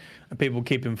covered and people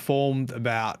keep informed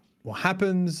about what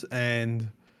happens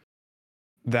and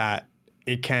that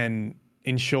it can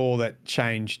ensure that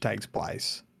change takes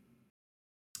place.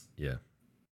 Yeah.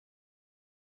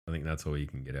 I think that's all you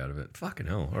can get out of it. Fucking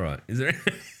hell. All right. Is there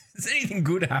anything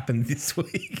good happened this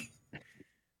week?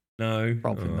 No.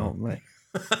 Probably not, mate.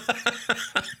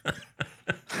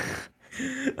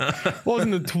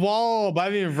 Wasn't it 12? I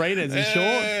haven't even read it. Is it short?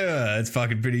 Yeah, it's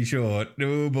fucking pretty short.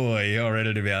 Oh boy, I read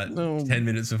it about 10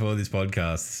 minutes before this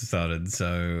podcast started.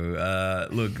 So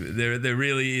look, there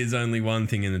really is only one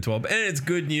thing in the 12, and it's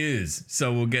good news.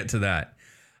 So we'll get to that.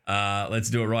 Let's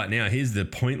do it right now. Here's the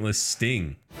pointless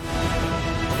sting.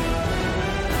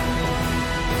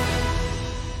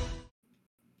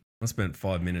 I spent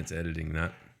 5 minutes editing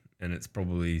that, and it's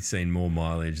probably seen more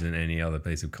mileage than any other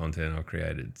piece of content I've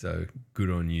created. So good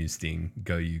on you, Sting.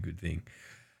 Go you, good thing.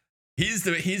 Here's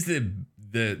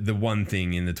the one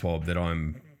thing in the 12 that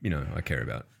I care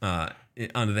about.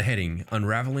 Under the heading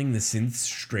Unraveling the Synth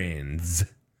Strands.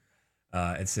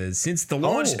 It says, since the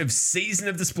launch of Season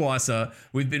of the Splicer,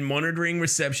 we've been monitoring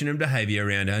reception and behavior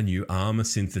around our new Armor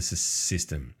synthesis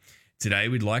system. Today,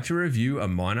 we'd like to review a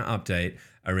minor update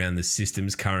around the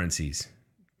system's currencies.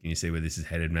 Can you see where this is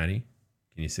headed, Maddie?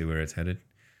 Can you see where it's headed?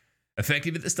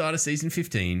 Effective at the start of Season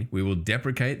 15, we will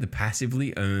deprecate the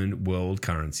passively earned world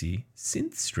currency,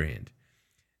 Synth Strand,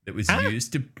 that was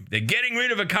used to... They're getting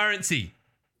rid of a currency.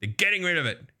 They're getting rid of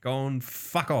it. Go on,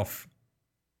 fuck off.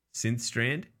 Synth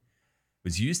Strand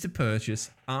was used to purchase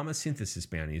armor synthesis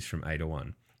bounties from Ada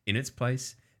 1. In its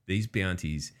place, these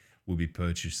bounties will be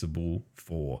purchasable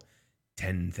for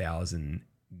 10,000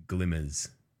 glimmers.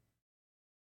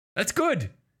 That's good.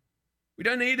 We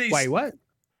don't need these. Wait, what?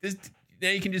 Now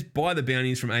you can just buy the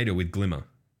bounties from Ada with glimmer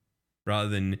rather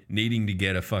than needing to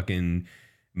get a fucking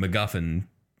MacGuffin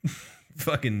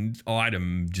fucking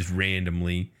item just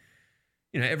randomly.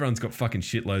 You know, everyone's got fucking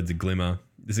shitloads of glimmer.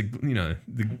 There's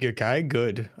okay,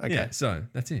 good. Okay. Yeah, so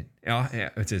that's it.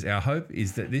 It says, our hope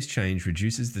is that this change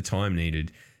reduces the time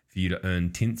needed for you to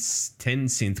earn 10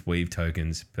 synth weave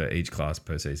tokens per each class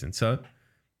per season. So,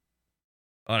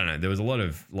 I don't know. There was a lot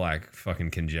of like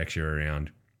fucking conjecture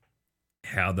around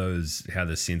how the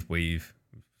synth weave,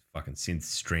 fucking synth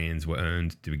strands were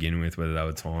earned to begin with, whether they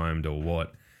were timed or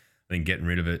what. I think getting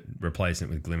rid of it, replacing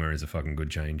it with glimmer is a fucking good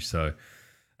change. So,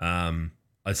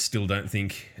 I still don't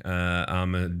think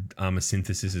armor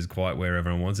synthesis is quite where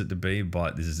everyone wants it to be,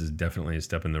 but this is definitely a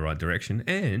step in the right direction,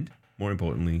 and more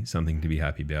importantly, something to be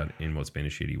happy about in what's been a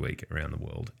shitty week around the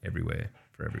world, everywhere,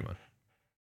 for everyone.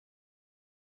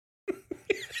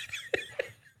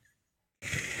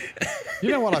 You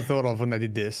know what I thought of when they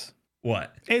did this?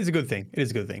 What? It is a good thing. It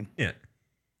is a good thing. Yeah.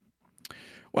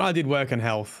 When I did work and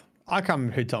health, I can't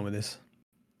remember who told me this,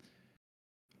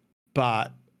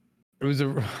 but it was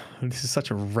this is such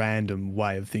a random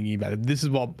way of thinking about it. This is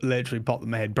what literally popped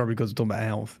in my head, probably because we're talking about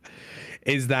health,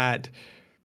 is that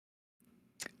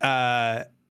a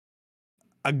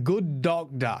good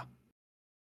doctor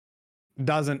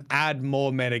doesn't add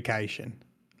more medication,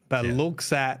 but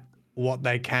looks at what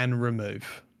they can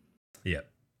remove. Yeah.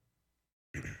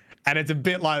 And it's a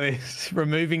bit like this.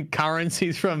 Removing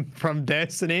currencies from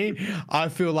Destiny, I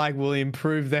feel like will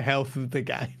improve the health of the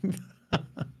game.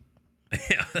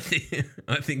 Yeah,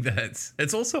 I think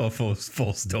it's also a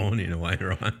false dawn in a way,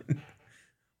 right?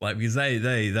 Like, because they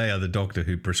are the doctor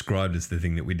who prescribed us the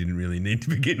thing that we didn't really need to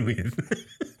begin with.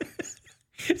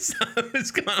 So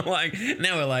it's kind of like,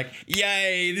 now we're like,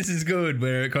 yay, this is good,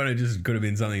 where it kind of just could have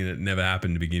been something that never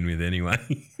happened to begin with anyway.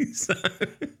 So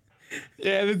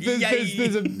yeah,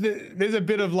 there's a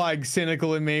bit of like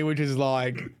cynical in me, which is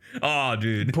like, oh,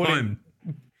 dude, put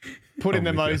in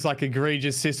the most like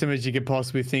egregious system as you could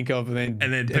possibly think of, and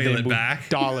then peel it back,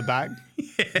 dial it back.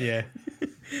 Yeah.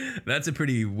 That's a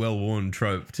pretty well-worn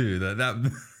trope too.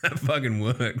 That fucking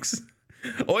works.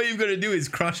 All you've got to do is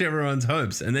crush everyone's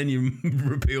hopes, and then you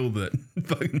repeal that.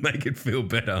 Fucking make it feel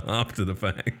better after the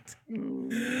fact.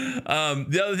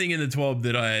 The other thing in the TWAB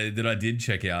that I did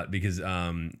check out, because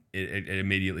it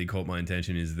immediately caught my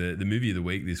attention, is the movie of the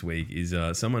week this week is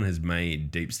someone has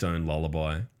made Deepstone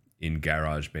Lullaby in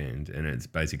GarageBand, and it's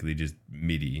basically just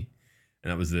MIDI,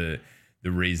 and that was the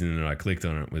reason that I clicked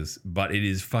on it was, but it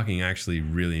is fucking actually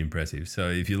really impressive. So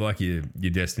if you like your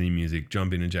Destiny music,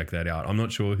 jump in and check that out. I'm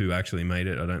not sure who actually made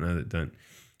it. I don't know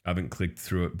I haven't clicked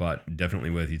through it, but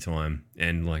definitely worth your time.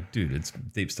 And like, dude, it's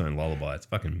Deepstone Lullaby. It's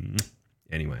fucking,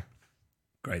 anyway,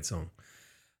 great song.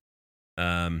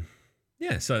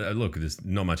 Yeah. So look, there's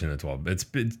not much in the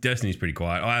TWAB. Destiny's pretty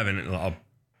quiet.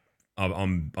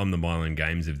 I'm the Mylan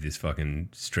Games of this fucking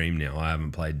stream now. I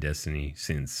haven't played Destiny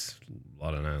since, I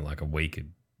don't know, like a week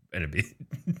and a bit.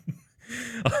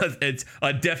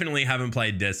 I definitely haven't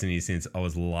played Destiny since I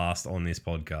was last on this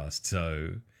podcast,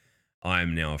 so I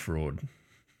am now a fraud.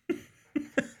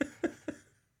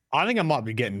 I think I might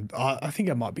be getting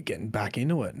back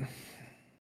into it.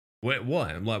 Wait,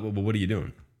 why? Like, what are you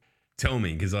doing? Tell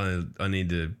me, because I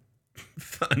need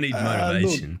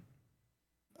motivation.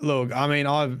 Look, I mean,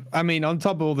 on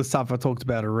top of all the stuff I talked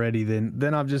about already,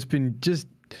 then I've just been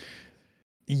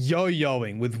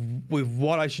yo-yoing with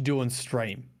what I should do on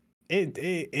stream.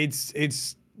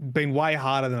 It's been way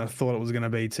harder than I thought it was going to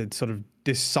be to sort of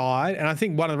decide. And I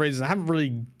think one of the reasons I haven't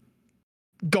really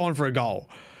gone for a goal,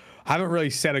 I haven't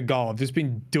really set a goal. I've just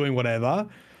been doing whatever,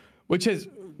 which has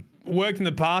worked in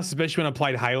the past, especially when I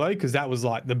played Halo, because that was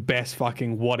like the best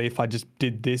fucking what if I just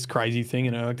did this crazy thing,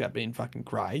 and it worked out being fucking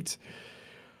great.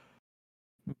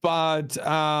 But,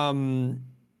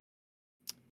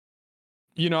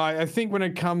 you know, I think when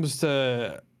it comes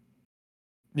to,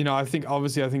 you know, I think a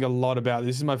lot about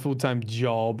this is my full-time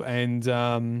job, and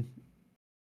I'm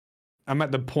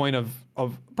at the point of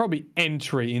probably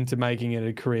entry into making it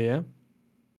a career,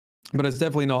 but it's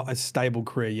definitely not a stable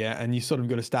career yet. And you sort of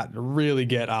got to start to really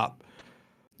get up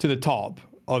to the top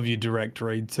of your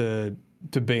directory to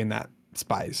be in that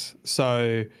space.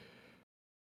 So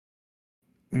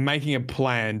making a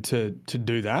plan to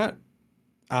do that,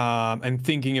 and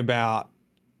thinking about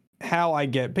how I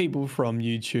get people from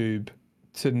YouTube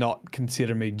to not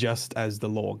consider me just as the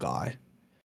lore guy.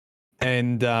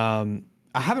 And I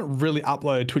haven't really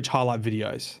uploaded Twitch highlight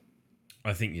videos.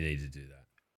 I think you need to do that.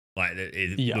 Like,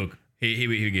 look, here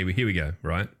we go,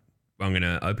 right? I'm going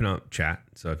to open up chat.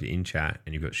 So if you're in chat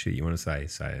and you've got shit you want to say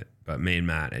it. But me and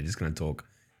Matt are just going to talk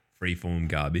freeform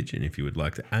garbage, and if you would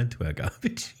like to add to our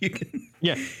garbage, you can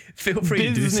feel free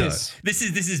to do so. This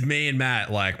is me and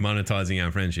Matt like monetizing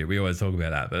our friendship. We always talk about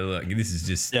that, but look, this is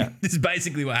just this is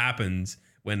basically what happens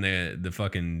when the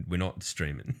fucking we're not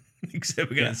streaming, except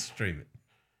we're gonna stream it.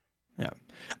 Yeah,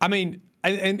 I mean,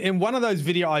 and one of those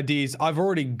video ideas I've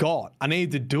already got. I need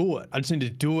to do it. I just need to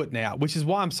do it now, which is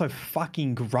why I'm so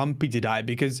fucking grumpy today,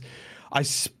 because I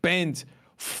spent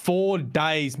 4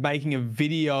 days making a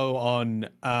video on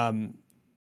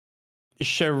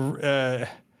Shayura.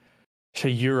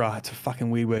 It's a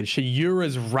fucking weird word.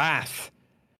 Shayura's Wrath,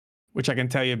 which I can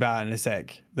tell you about in a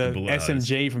sec. The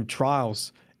SMG from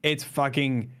Trials. It's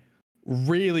fucking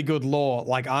really good lore.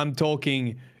 Like I'm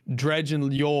talking Dredge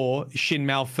and Yor Shin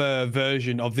Malphur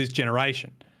version of this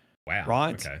generation. Wow.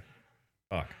 Right? Okay.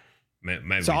 Fuck.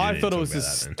 Maybe So we do I need thought to it talk was a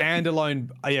about that then.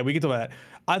 standalone. Yeah, we can talk about that.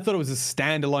 I thought it was a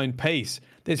standalone piece.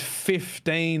 There's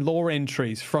 15 lore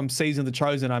entries from Season of the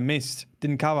Chosen I missed,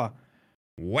 didn't cover.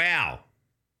 Wow.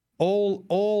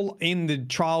 All in the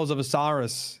Trials of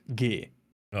Osiris gear.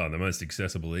 Oh, the most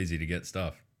accessible, easy to get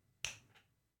stuff.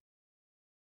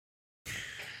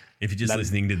 If you're just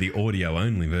listening to the audio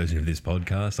only version of this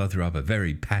podcast, I threw up a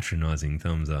very patronizing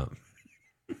thumbs up.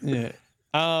 Yeah.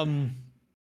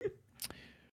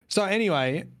 So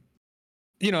anyway,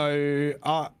 you know,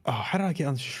 how did I get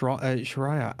on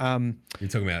Shreya? You're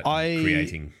talking about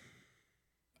creating.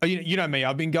 You know me.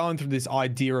 I've been going through this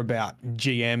idea about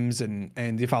GMs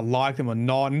and if I like them or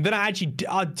not. And then I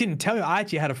didn't tell you. I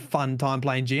actually had a fun time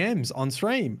playing GMs on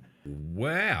stream.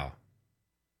 Wow.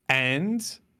 And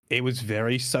it was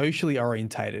very socially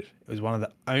orientated. It was one of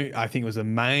the, I think it was the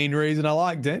main reason I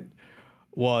liked it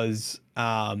was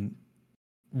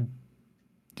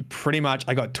pretty much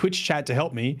I got Twitch chat to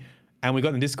help me and we got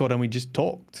in the Discord and we just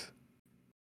talked.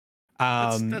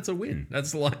 That's a win.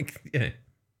 That's like, yeah,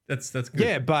 that's good.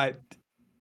 Yeah, but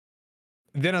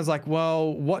then I was like,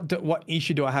 well, what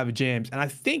issue do I have with GMs? And I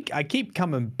think I keep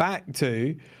coming back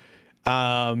to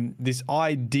this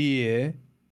idea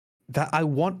that I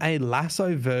want a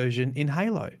lasso version in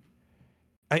Halo.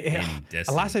 A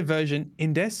lasso version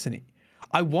in Destiny.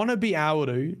 I want to be able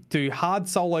to do hard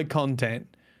solo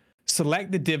content,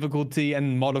 select the difficulty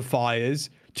and modifiers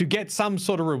to get some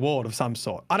sort of reward of some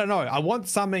sort. I don't know. I want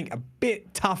something a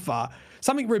bit tougher,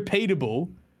 something repeatable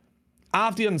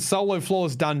after you're in solo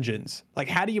flawless dungeons. Like,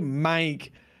 how do you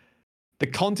make the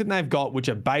content they've got, which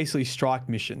are basically strike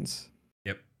missions,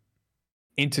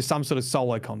 into some sort of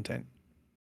solo content?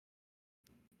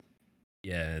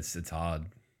 Yeah, it's hard.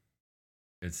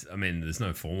 I mean, there's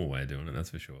no formal way of doing it, that's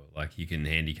for sure. Like, you can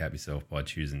handicap yourself by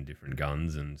choosing different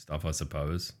guns and stuff, I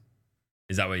suppose.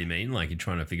 Is that what you mean? Like, you're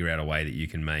trying to figure out a way that you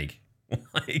can make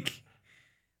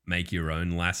your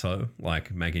own lasso,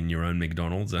 like making your own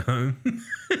McDonald's at home?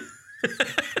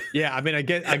 Yeah, I mean, I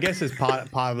guess it's part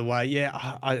of the way.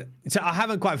 Yeah, so I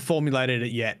haven't quite formulated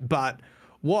it yet, but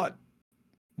what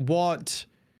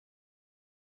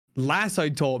Lasso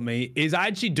taught me is I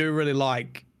actually do really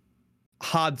like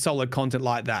hard solo content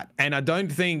like that, and I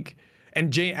don't think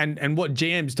and what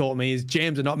GMs taught me is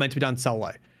GMs are not meant to be done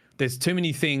solo. There's too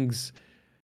many things,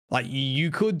 like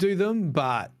you could do them,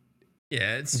 but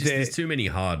yeah, it's just there's too many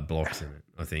hard blocks in it.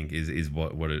 I think is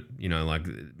what it, you know, like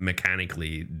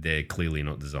mechanically they're clearly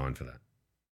not designed for that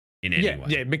in any way.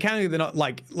 Yeah, mechanically they're not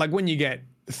like when you get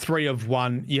 3 of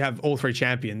 1, you have all 3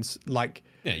 champions. Like,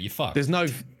 yeah, you fuck. There's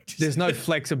no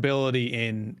flexibility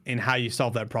in how you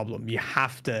solve that problem. You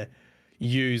have to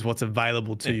use what's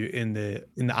available to you in the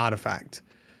artifact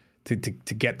to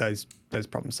get those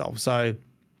problems solved. So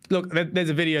look,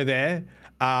 there's a video there.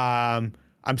 I'm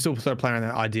still sort of playing on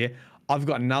that idea. I've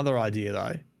got another idea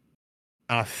though.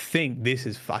 And I think this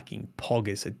is fucking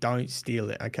poggers, so don't steal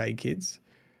it, okay, kids?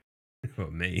 Well,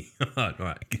 me? All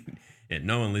right. Yeah,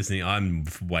 no one listening. I'm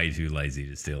way too lazy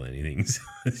to steal anything, so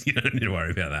you don't need to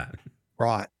worry about that.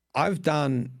 Right. I've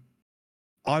done,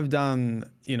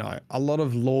 you know, a lot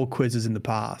of lore quizzes in the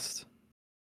past.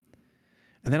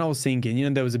 And then I was thinking, you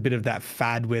know, there was a bit of that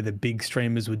fad where the big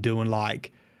streamers were doing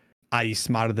like, are you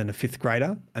smarter than a 5th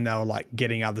grader? And they were like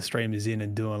getting other streamers in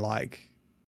and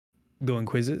doing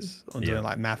quizzes or doing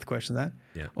like math questions. That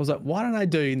I was like, why don't I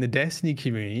do in the Destiny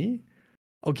community?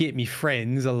 I'll get me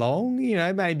friends along, you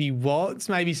know, maybe Watts,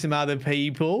 maybe some other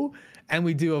people, and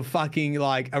we do a fucking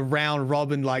like a round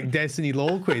robin like Destiny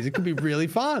lore quiz. It could be really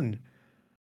fun.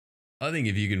 I think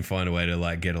if you can find a way to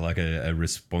like get like a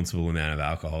responsible amount of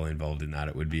alcohol involved in that,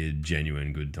 it would be a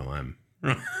genuine good time.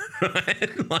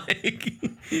 Right? Like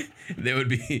there would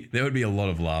be a lot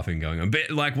of laughing going on. But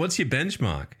like, what's your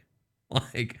benchmark?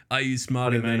 Like, are you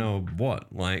smarter than a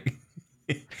what? Like,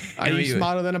 are you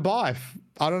smarter than a bife?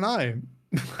 I don't know.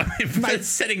 I mean, that's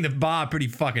setting the bar pretty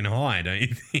fucking high, don't you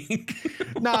think?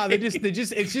 No,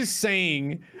 it's just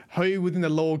seeing who within the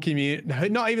lore community,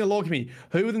 not even the lore community,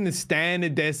 who within the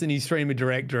standard Destiny streamer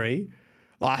directory,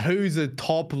 like who's a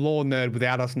top lore nerd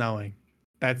without us knowing.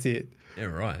 That's it. Yeah,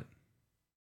 right.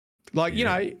 Like, you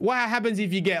know, what happens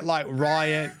if you get like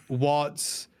Riot,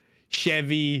 Watts,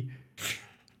 Chevy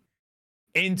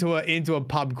into a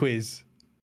pub quiz?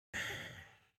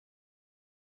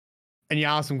 And you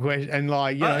ask them questions, and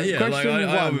like, you know, question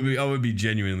like I would be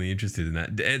genuinely interested in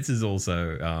that. Eds has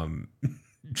also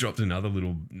dropped another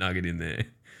little nugget in there.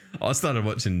 I started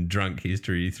watching Drunk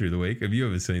History through the week. Have you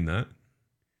ever seen that?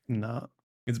 No.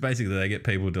 It's basically they get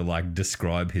people to like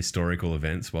describe historical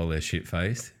events while they're shit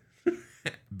faced,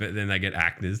 but then they get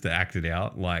actors to act it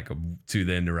out like to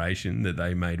their narration that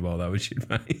they made while they were shit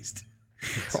faced.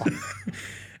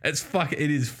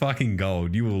 It is fucking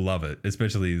gold. You will love it,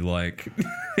 especially like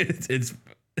it's.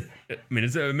 I mean,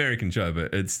 it's an American show,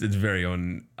 but it's very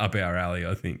on up our alley.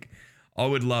 I think I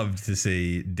would love to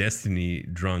see Destiny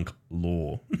drunk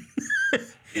lore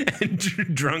and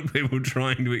drunk people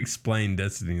trying to explain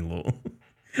Destiny lore.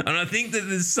 And I think that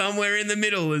there's somewhere in the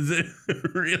middle is a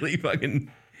really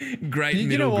fucking great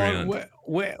middle ground.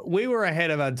 We were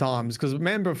ahead of our times because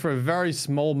remember, for very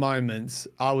small moments,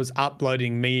 I was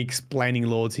uploading me explaining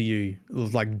lore to you. It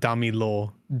was like dummy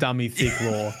lore, dummy thick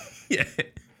lore. Yeah.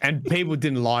 And people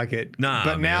didn't like it. Nah,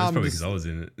 but now that's probably because I was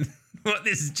in it. What,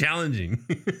 this is challenging.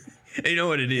 You know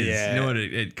what it is? Yeah. You know what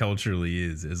it culturally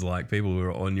is? It's like people who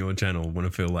are on your channel want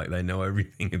to feel like they know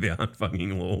everything about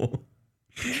fucking lore.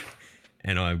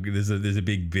 And there's a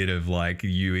big bit of like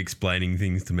you explaining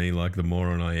things to me like the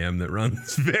moron I am that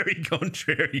runs very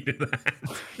contrary to that.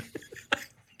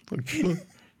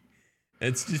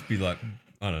 It's just be like,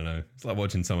 I don't know. It's like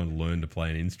watching someone learn to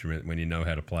play an instrument when you know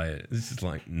how to play it. It's just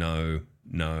like, no,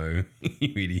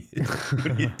 you idiot. What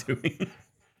are you doing?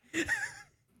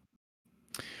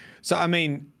 So, I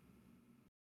mean,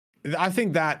 I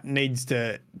think that needs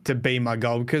to be my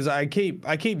goal because I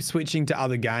keep switching to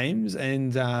other games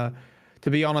and to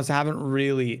be honest, I haven't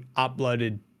really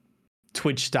uploaded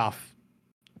Twitch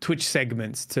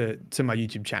segments to my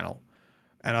YouTube channel.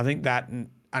 And I think that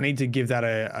I need to give that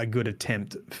a good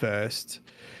attempt first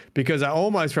because I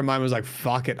almost for a moment was like,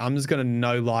 fuck it. I'm just going to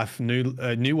know life,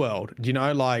 new world. Do you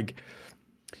know, like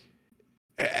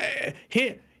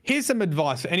here's some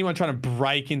advice for anyone trying to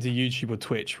break into YouTube or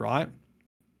Twitch, right?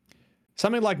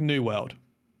 Something like New World.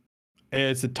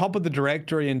 It's the top of the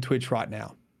directory in Twitch right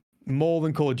now, more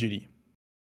than Call of Duty.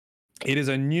 It is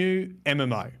a new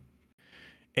MMO.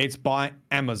 It's by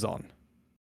Amazon,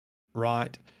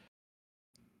 right?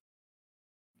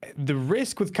 The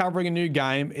risk with covering a new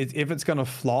game is if it's going to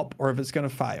flop or if it's going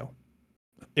to fail.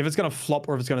 If it's going to flop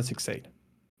or if it's going to succeed.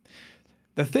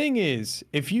 The thing is,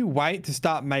 if you wait to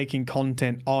start making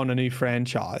content on a new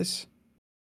franchise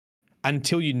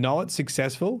until you know it's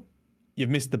successful, you've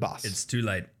missed the bus. It's too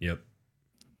late. Yep.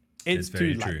 It's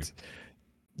too late. True.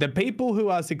 The people who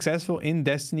are successful in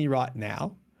Destiny right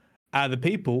now are the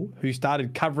people who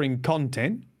started covering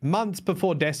content months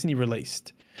before Destiny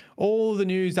released. All the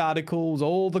news articles,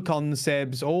 all the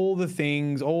concepts, all the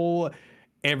things,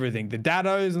 everything. The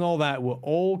dados and all that were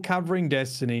all covering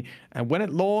Destiny. And when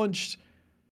it launched,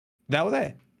 they were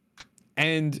there.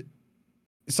 And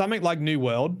something like New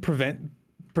World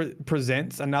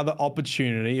presents another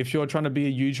opportunity if you're trying to be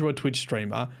a YouTuber or Twitch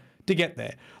streamer to get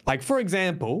there. Like, for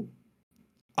example,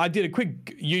 I did a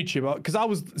quick YouTuber because I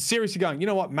was seriously going, you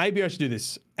know what, maybe I should do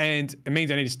this. And it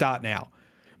means I need to start now.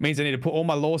 It means I need to put all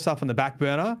my lore stuff on the back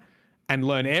burner and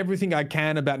learn everything I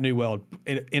can about New World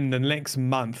in the next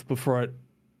month before it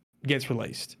gets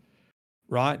released,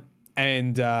 right?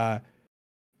 And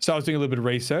so I was doing a little bit of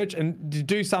research and to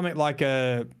do something like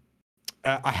a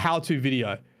how-to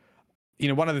video. You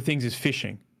know, one of the things is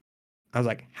fishing. I was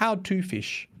like, how to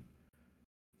fish.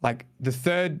 Like the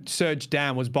third search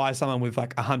down was by someone with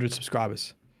like 100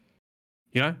 subscribers.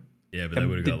 You know? Yeah, but they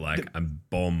would have got like a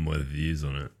bomb with views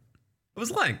on it. It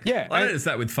was like, yeah, I noticed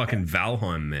that with fucking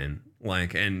Valheim, man.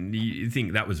 Like, and you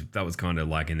think that was kind of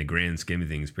like in the grand scheme of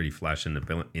things, pretty flash in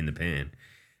the pan.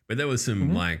 But there was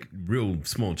some like real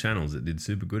small channels that did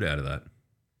super good out of that.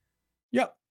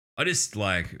 Yep. I just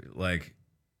like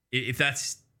if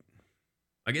that's,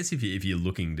 I guess if you're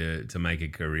looking to make a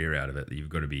career out of it, you've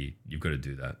got to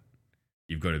do that.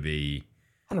 You've got to be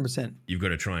 100%. You've got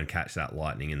to try and catch that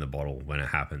lightning in the bottle when it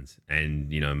happens.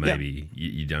 And, you know, maybe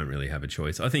you don't really have a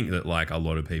choice. I think that like a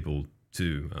lot of people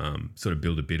too sort of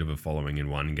build a bit of a following in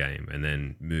one game and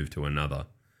then move to another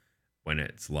when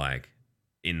it's like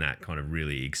in that kind of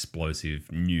really explosive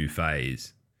new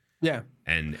phase. Yeah.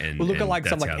 And well, look at like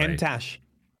something like MTash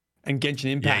and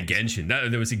Genshin Impact. Yeah, Genshin.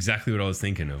 That was exactly what I was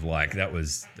thinking of. Like that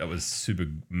was super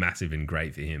massive and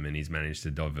great for him, and he's managed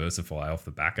to diversify off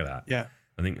the back of that. Yeah.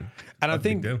 I think, and I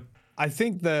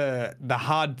think the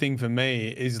hard thing for me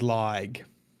is like,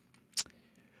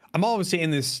 I'm obviously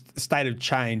in this state of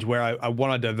change where I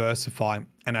want to diversify,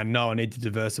 and I know I need to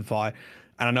diversify,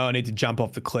 and I know I need to jump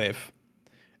off the cliff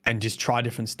and just try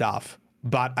different stuff.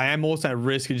 But I am also at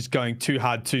risk of just going too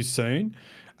hard too soon.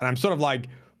 And I'm sort of like,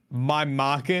 my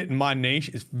market and my niche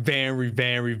is very,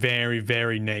 very, very,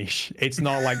 very niche. It's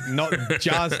not like,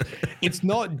 it's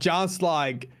not just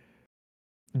like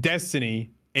Destiny,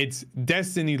 it's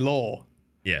Destiny lore.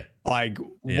 Yeah. Like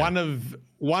one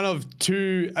of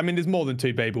two. I mean, there's more than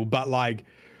two people, but like,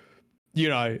 you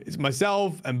know, it's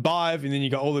myself and Bive, and then you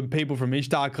got all the people from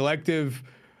Ishtar Collective,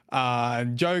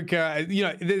 and Joker. You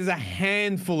know, there's a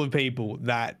handful of people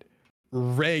that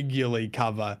regularly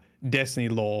cover Destiny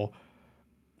lore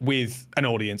with an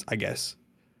audience, I guess.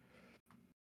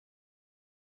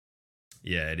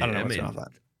 Yeah, it I don't know is. what's wrong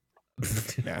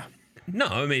with that. Yeah. No,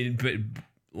 I mean, but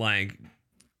like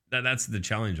that's the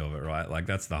challenge of it, right? Like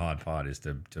that's the hard part is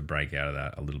to break out of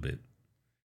that a little bit.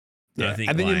 Yeah. I think,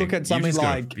 And then you look at something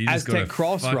like Aztec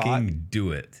Cross, right?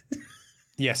 Do it.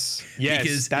 Yes.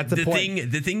 Because that's the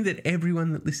point. The thing that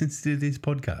everyone that listens to this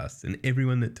podcast and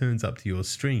everyone that turns up to your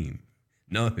stream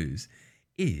knows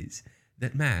is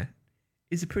that Matt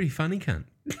is a pretty funny cunt.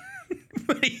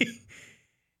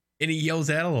 And he yells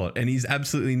out a lot, and he's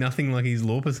absolutely nothing like his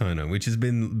lore persona, which has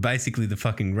been basically the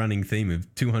fucking running theme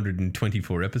of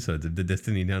 224 episodes of the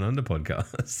Destiny Down Under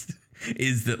podcast,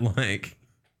 is that, like,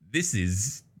 this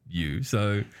is you.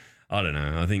 So, I don't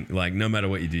know. I think, like, no matter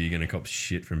what you do, you're going to cop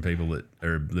shit from people that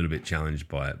are a little bit challenged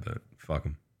by it, but fuck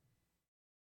them.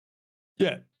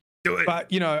 Yeah. Do it.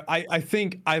 But, you know, I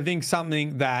think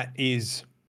something that is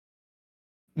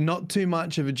not too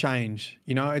much of a change,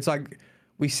 you know, it's like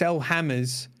we sell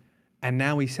hammers and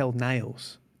now we sell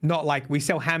nails. Not like we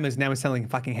sell hammers, now we're selling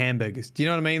fucking hamburgers. Do you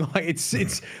know what I mean? Like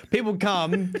it's people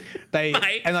come, they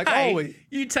Mate, and like, hey, oh,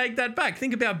 you take that back.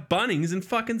 Think about Bunnings and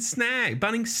fucking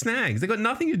Bunnings snags. They got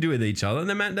nothing to do with each other, and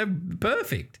they're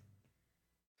perfect.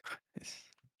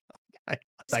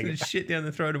 take It's shit down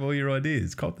the throat of all your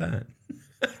ideas. Cop that.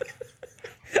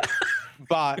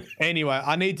 But anyway,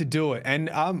 I need to do it,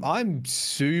 and I'm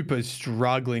super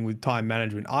struggling with time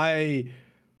management. I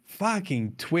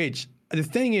fucking Twitch. The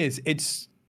thing is, it's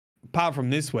apart from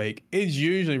this week, it's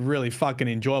usually really fucking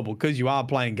enjoyable because you are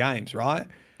playing games, right?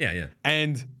 Yeah.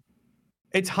 And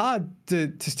it's hard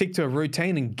to stick to a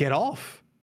routine and get off,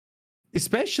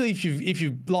 especially if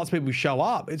you lots of people show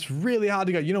up. It's really hard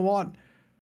to go, you know what?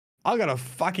 I gotta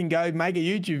fucking go make a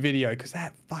YouTube video because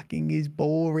that fucking is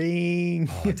boring.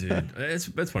 Oh, dude,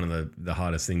 that's one of the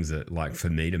hardest things that, like, for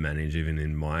me to manage, even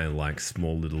in my like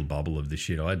small little bubble of the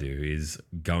shit I do, is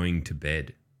going to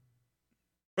bed.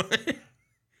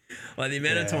 Like the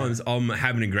amount of times I'm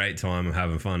having a great time, I'm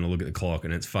having fun. I look at the clock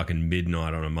and it's fucking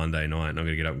midnight on a Monday night, and I'm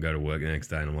gonna get up and go to work the next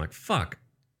day, and I'm like, fuck.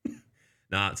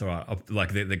 Nah, it's all right.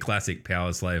 Like the classic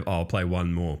power slave. Oh, I'll play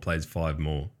one more. Plays 5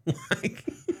 more. Like.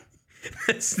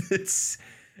 It's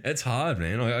hard,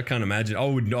 man. I can't imagine. I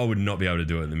would not be able to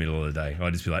do it in the middle of the day.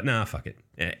 I'd just be like, nah, fuck it.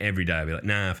 Every day I'd be like,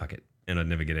 nah, fuck it, and I'd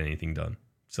never get anything done.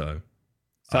 So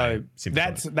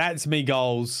that's me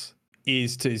goals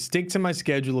is to stick to my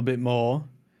schedule a bit more.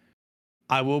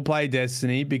 I will play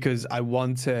Destiny because I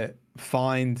want to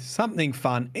find something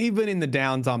fun, even in the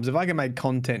downtimes. If I can make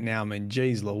content now, I mean,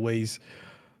 geez Louise,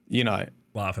 you know,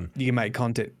 laughing. You can make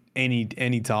content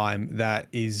any time that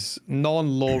is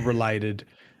non-law related,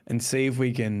 and see if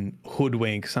we can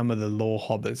hoodwink some of the law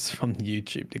hobbits from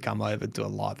YouTube to come over to a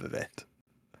live event.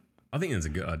 I think it's a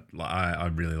good. I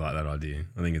really like that idea.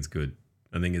 I think it's good.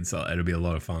 I think it'll be a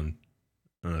lot of fun,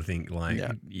 and I think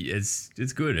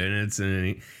it's good, and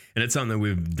it's something that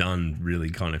we've done really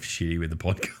kind of shitty with the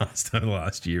podcast over the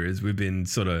last year. Is we've been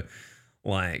sort of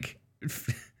like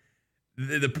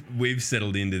we've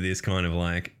settled into this kind of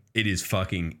like. It is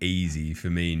fucking easy for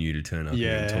me and you to turn up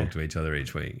here and talk to each other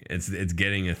each week. It's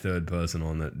getting a third person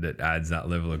on that adds that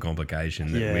level of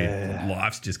complication that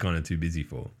life's just kind of too busy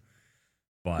for.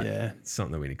 But it's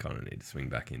something that we kind of need to swing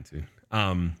back into.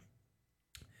 I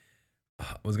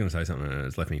was going to say something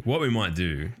that's left me. What we might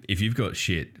do, if you've got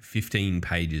 15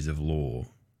 pages of lore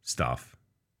stuff,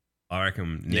 I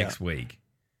reckon next week,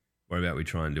 what about we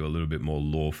try and do a little bit more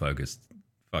lore focused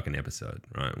fucking episode,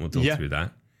 right? We'll talk through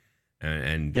that.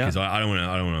 And because I don't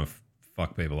want to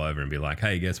fuck people over and be like,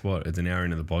 hey, guess what? It's an hour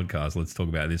into the podcast. Let's talk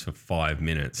about this for 5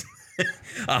 minutes.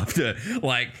 After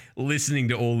like listening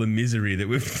to all the misery that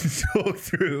we've talked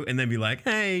through, and then be like,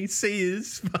 hey, see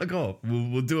yous, fuck off.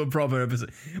 We'll do a proper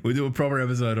episode. We'll do a proper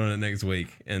episode on it next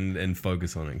week and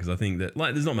focus on it, because I think that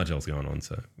like there's not much else going on,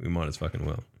 so we might as fucking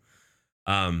well.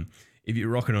 If you're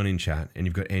rocking on in chat and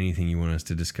you've got anything you want us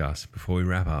to discuss before we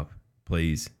wrap up,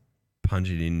 please punch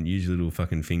it in, use your little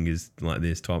fucking fingers like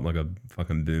this, type like a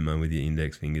fucking boomer with your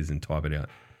index fingers and type it out,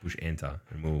 push enter,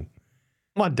 and we'll...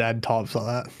 My dad types like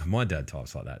that. My dad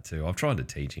types like that too. I've tried to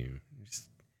teach him.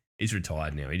 He's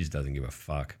retired now. He just doesn't give a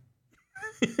fuck.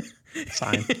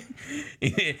 Same.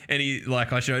 And he,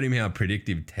 like, I showed him how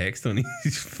predictive text on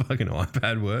his fucking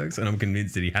iPad works, and I'm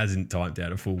convinced that he hasn't typed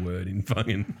out a full word in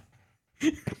fucking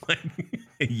like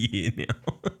a year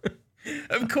now.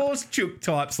 Of course Chook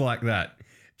types like that.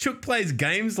 Chook plays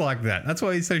games like that. That's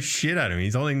why he's so shit at him.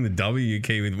 He's holding the W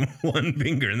key with one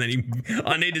finger, and then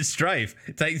I need to strafe.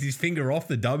 Takes his finger off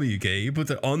the W key, he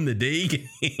puts it on the D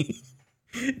key.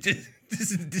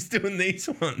 just doing these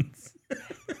ones.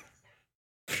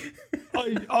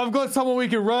 I've got someone we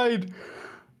can raid.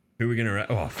 Who are we gonna?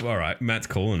 Oh, all right. Matt's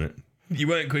calling it. You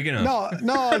weren't quick enough.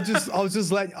 No. I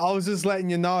was just letting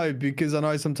you know, because I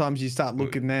know sometimes you start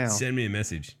looking now. Send me a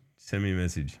message.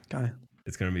 Okay.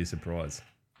 It's gonna be a surprise.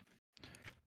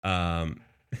 Tell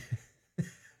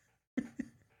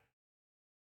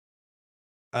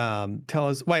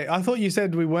us. Wait, I thought you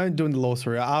said we weren't doing the law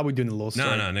story. Are we doing the law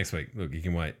story? No, next week. Look, you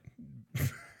can wait.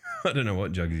 I don't know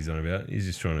what Jugsy's on about. He's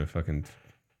just trying to fucking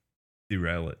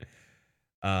derail it.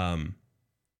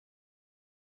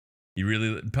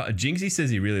 Jinxie says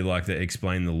he really liked to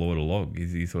explain the law to log.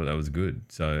 He thought that was good.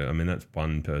 So I mean, that's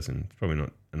one person. It's probably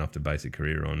not enough to base a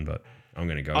career on, but I'm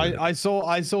gonna go. I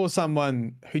saw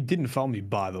someone who didn't follow me,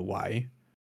 by the way.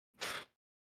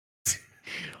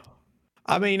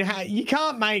 I mean, you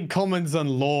can't make comments on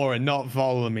law and not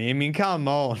follow me. I mean, come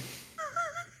on.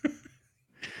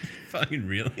 Fucking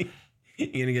really?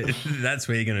 You're gonna get. That's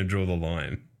where you're gonna draw the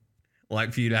line.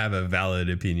 Like, for you to have a valid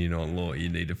opinion on law, you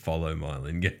need to follow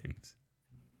Myelin Games.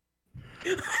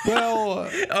 Well,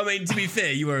 I mean, to be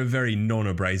fair, you are a very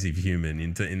non-abrasive human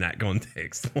in that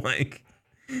context. Like,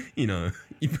 you know,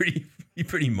 you're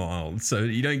pretty mild, so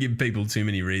you don't give people too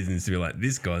many reasons to be like,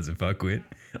 this guy's a fuckwit.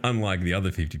 Unlike the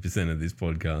other 50% of this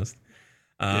podcast.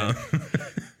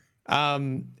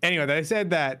 Anyway, they said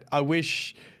that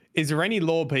is there any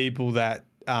law people that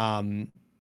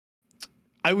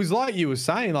I was like you were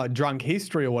saying, like drunk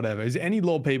history or whatever. Is there any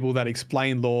law people that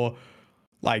explain law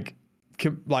like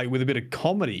with a bit of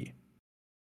comedy?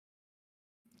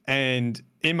 And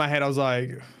in my head, I was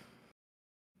like,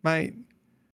 mate,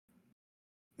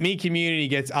 me community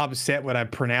gets upset when I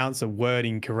pronounce a word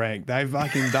incorrect. They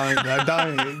fucking don't. They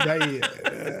don't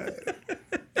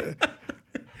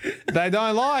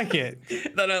like it.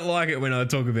 They don't like it when I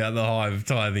talk about the Hive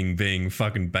tithing being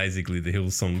fucking basically the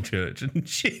Hillsong Church and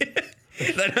shit.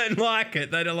 They don't like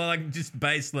it. They don't like just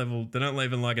base level. They don't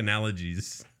even like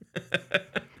analogies.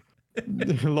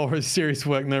 Laura's serious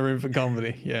work, no room for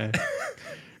comedy. Yeah.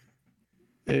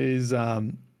 It is.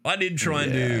 I did try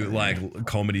and do like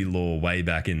comedy law way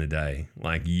back in the day,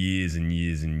 like years and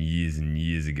years and years and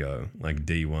years ago, like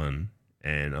D1.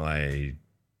 And I,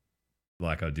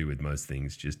 like I do with most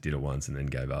things, just did it once and then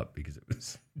gave up because it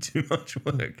was too much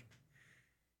work.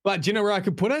 But do you know where I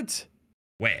could put it?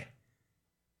 Where?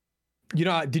 You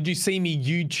know, did you see me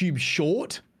YouTube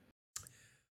short?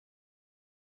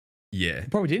 Yeah.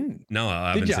 Probably didn't. No,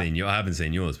 I haven't seen you. I haven't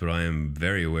seen yours, but I am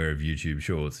very aware of YouTube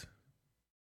Shorts.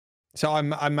 So I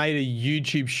made a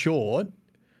YouTube short.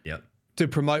 Yep. To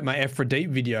promote my Aphrodite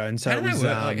video, and so how do they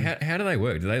work? How do they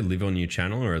work? Do they live on your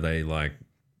channel, or are they like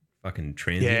fucking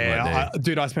transient? Yeah,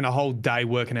 dude, I spent a whole day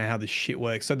working out how this shit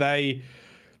works. So they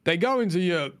go into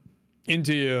your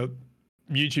YouTube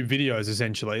videos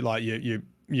essentially, like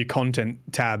your content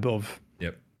tab of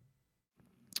your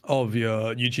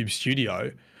YouTube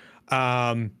studio.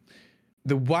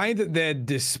 The way that they're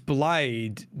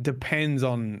displayed depends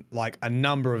on like a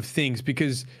number of things,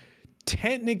 because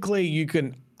technically you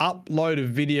can upload a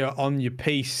video on your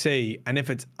PC, and if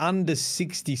it's under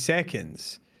 60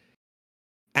 seconds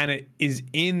and it is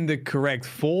in the correct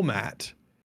format,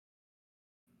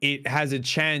 it has a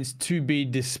chance to be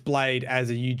displayed as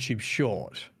a YouTube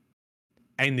short.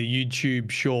 And the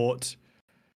YouTube short,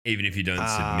 even if you don't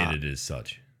submit it as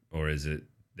such, or is it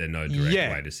there's no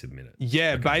direct way to submit it?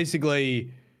 Yeah, okay.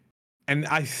 Basically, and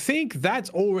I think that's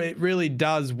all it really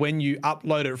does when you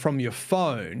upload it from your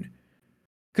phone.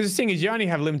 Because the thing is, you only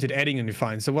have limited editing on your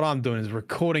phone. So what I'm doing is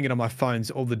recording it on my phone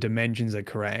so all the dimensions are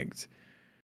correct.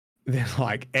 Then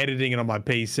like editing it on my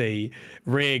PC,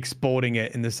 re-exporting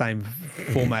it in the same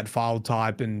format, file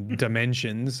type and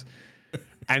dimensions.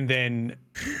 And then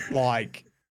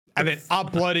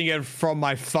uploading it from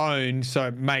my phone so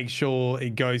make sure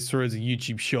it goes through as a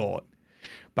YouTube short.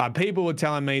 But people were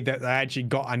telling me that they actually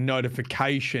got a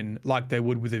notification like they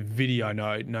would with a video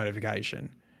notification.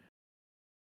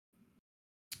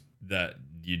 That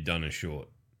you'd done a short.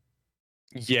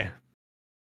 Yeah.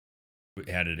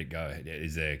 How did it go?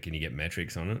 Can you get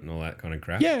metrics on it and all that kind of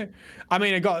crap? Yeah. I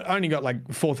mean, only got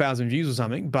like 4,000 views or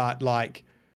something, but like,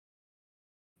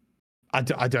 I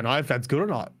don't know if that's good or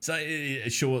not. So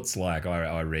shorts, like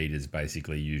I read, is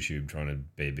basically YouTube trying to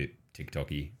be a bit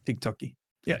TikTok-y. TikTok-y.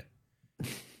 Yeah.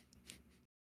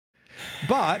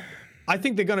 But I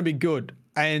think they're going to be good.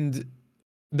 And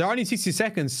they're only 60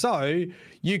 seconds. So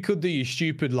you could do your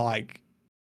stupid, like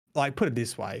put it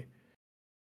this way.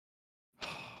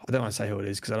 I don't want to say who it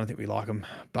is because I don't think we like them,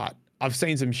 but I've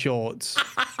seen some shorts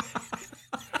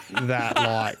that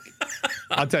like,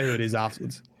 I'll tell you who it is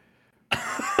afterwards.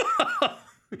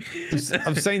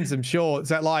 I've seen some shorts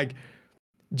that like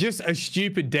just a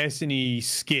stupid Destiny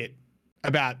skit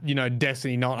about, you know,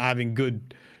 Destiny not having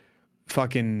good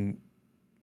fucking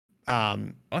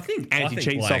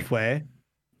anti-cheat software,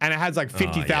 and it has like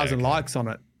 50,000 likes on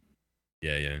it.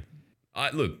 Yeah.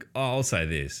 I'll say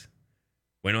this.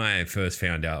 When I first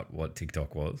found out what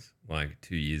TikTok was, like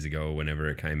 2 years ago or whenever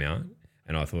it came out,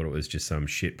 and I thought it was just some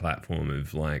shit platform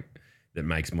of like that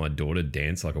makes my daughter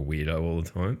dance like a weirdo all the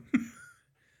time.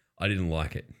 I didn't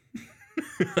like it.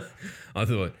 I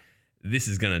thought this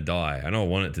is going to die and I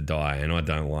want it to die and I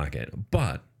don't like it.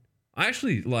 But I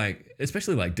actually like,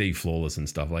 especially like D Flawless and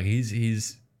stuff. Like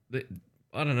he's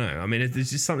I don't know. I mean,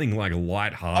 it's just something like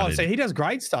lighthearted. Oh, so he does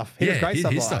great stuff. He does great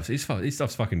stuff. His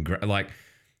stuff's fucking great. Like,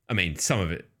 I mean, some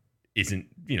of it isn't,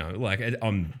 you know, like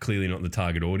I'm clearly not the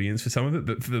target audience for some of it,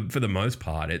 but for the most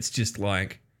part, it's just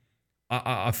like,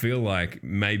 I feel like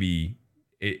maybe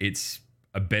it's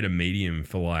a better medium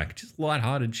for like just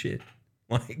lighthearted shit.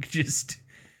 Like just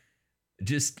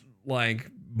like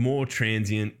more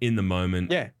transient in the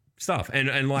moment stuff.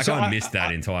 And like so I missed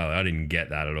that entirely. I didn't get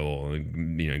that at all.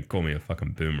 You know, call me a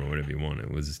fucking boomer or whatever you want. It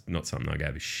was not something I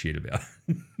gave a shit about.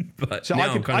 But so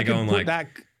now I'm kind of going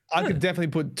like... I could definitely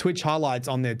put Twitch highlights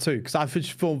on there too, because I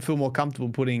feel more comfortable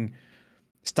putting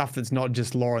stuff that's not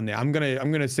just lore in there. I'm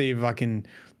gonna see if I can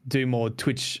do more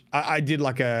Twitch. I did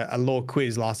like a lore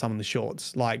quiz last time on the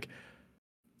shorts. Like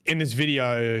in this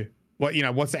video,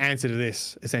 what's the answer to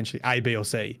this? Essentially, A, B, or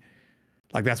C.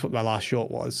 Like that's what my last short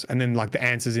was, and then like the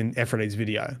answers in Aphrodite's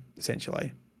video,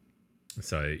 essentially.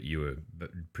 So you were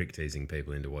prick teasing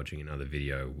people into watching another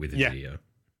video with a video.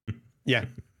 Yeah.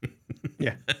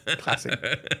 Yeah, classic.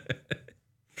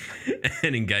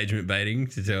 And engagement baiting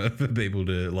to tell for people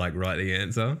to like write the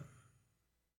answer.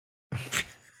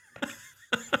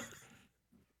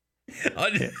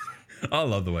 I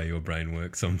love the way your brain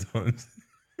works sometimes.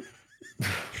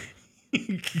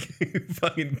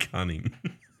 Fucking cunning.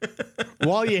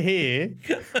 While you're here,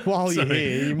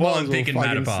 you might I'm picking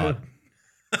Matt apart.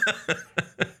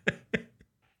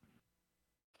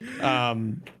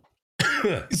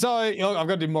 So I've got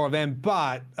to do more of them,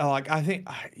 but like I think,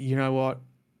 you know what,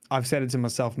 I've said it to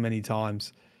myself many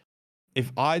times.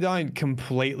 If I don't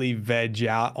completely veg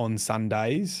out on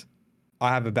Sundays, I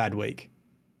have a bad week.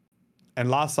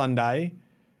 And last Sunday,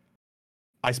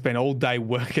 I spent all day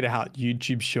working out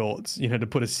YouTube shorts, to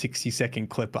put a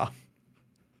 60-second clip up.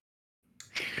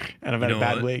 And I've had a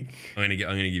bad week. I'm gonna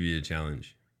give you a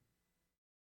challenge.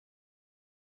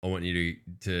 I want you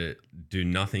to do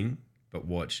nothing but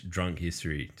watch Drunk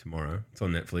History tomorrow. It's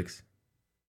on Netflix.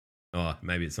 Oh,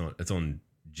 maybe it's not. It's on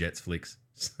Jetsflix,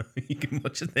 so you can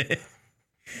watch it there.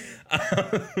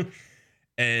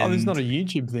 And it's not a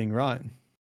YouTube thing, right?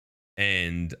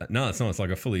 And no, it's not. It's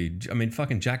like a fully. I mean,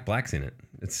 fucking Jack Black's in it.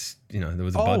 It's there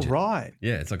was a budget. Oh, right.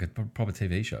 Yeah, it's like a proper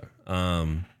TV show.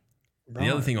 The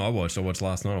other thing I watched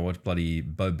last night. I watched bloody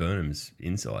Bo Burnham's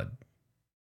Inside.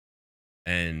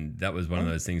 And that was one of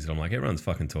those things that I'm like, everyone's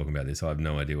fucking talking about this. I have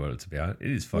no idea what it's about. It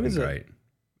is fucking great.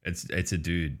 It's a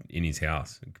dude in his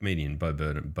house, a comedian, Bo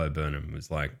Burnham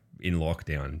was like in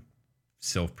lockdown,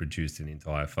 self-produced an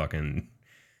entire fucking,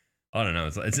 I don't know.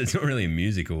 It's not really a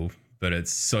musical, but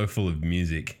it's so full of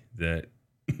music that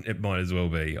it might as well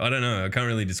be. I don't know. I can't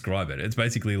really describe it. It's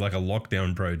basically like a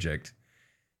lockdown project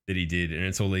that he did, and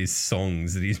it's all these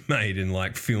songs that he's made and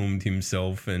like filmed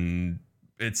himself, and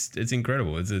it's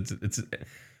incredible. It's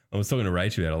I was talking to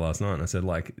Rachel about it last night, and I said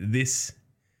like this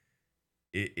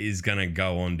is gonna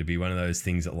go on to be one of those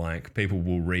things that like people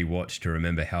will rewatch to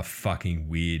remember how fucking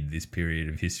weird this period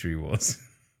of history was,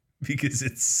 because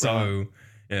it's so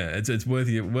it's worth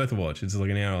a watch. It's like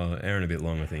an hour and a bit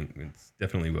long. I think it's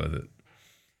definitely worth it.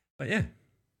 But yeah.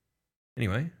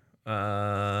 Anyway,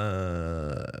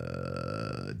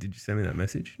 did you send me that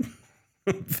message?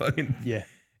 Fucking yeah.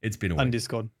 It's been a week. On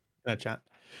Discord, that chat.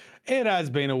 It has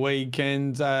been a week,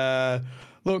 and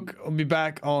look, I'll be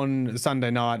back on Sunday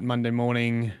night, Monday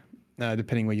morning,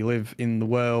 depending where you live in the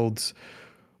world,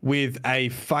 with a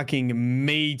fucking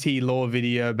meaty lore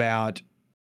video about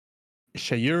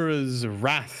Shayura's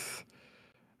wrath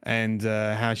and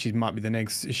how she might be the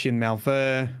next Shin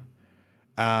Malphur.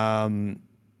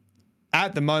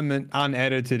 At the moment,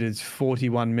 unedited, it's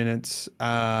 41 minutes.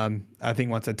 I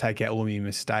think once I take out all my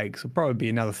mistakes, it'll probably be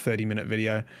another 30-minute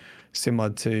video, similar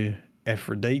to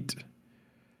Aphrodite.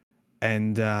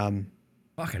 And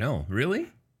fucking hell, really?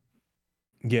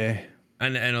 Yeah.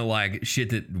 And like shit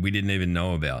that we didn't even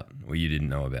know about, or you didn't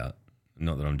know about.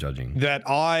 Not that I'm judging. that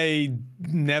I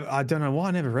don't know why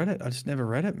I never read it. I just never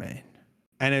read it, man.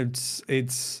 And it's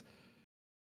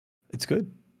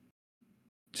good.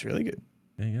 It's really good.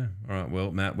 There you go. All right.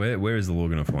 Well, Matt, where is the law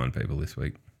going to find people this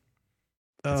week?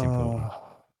 That's important.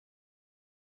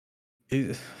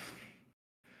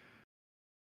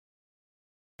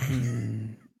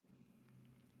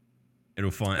 It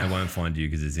won't find you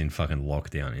because it's in fucking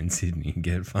lockdown in Sydney.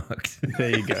 Get fucked. There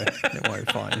you go. It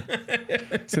won't find.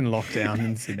 It's in lockdown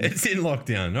in Sydney. It's in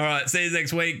lockdown. All right. See you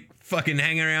next week. Fucking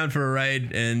hang around for a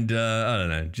raid and I don't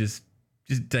know. Just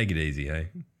take it easy, hey.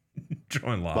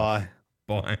 Try and laugh. Bye.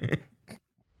 Bye.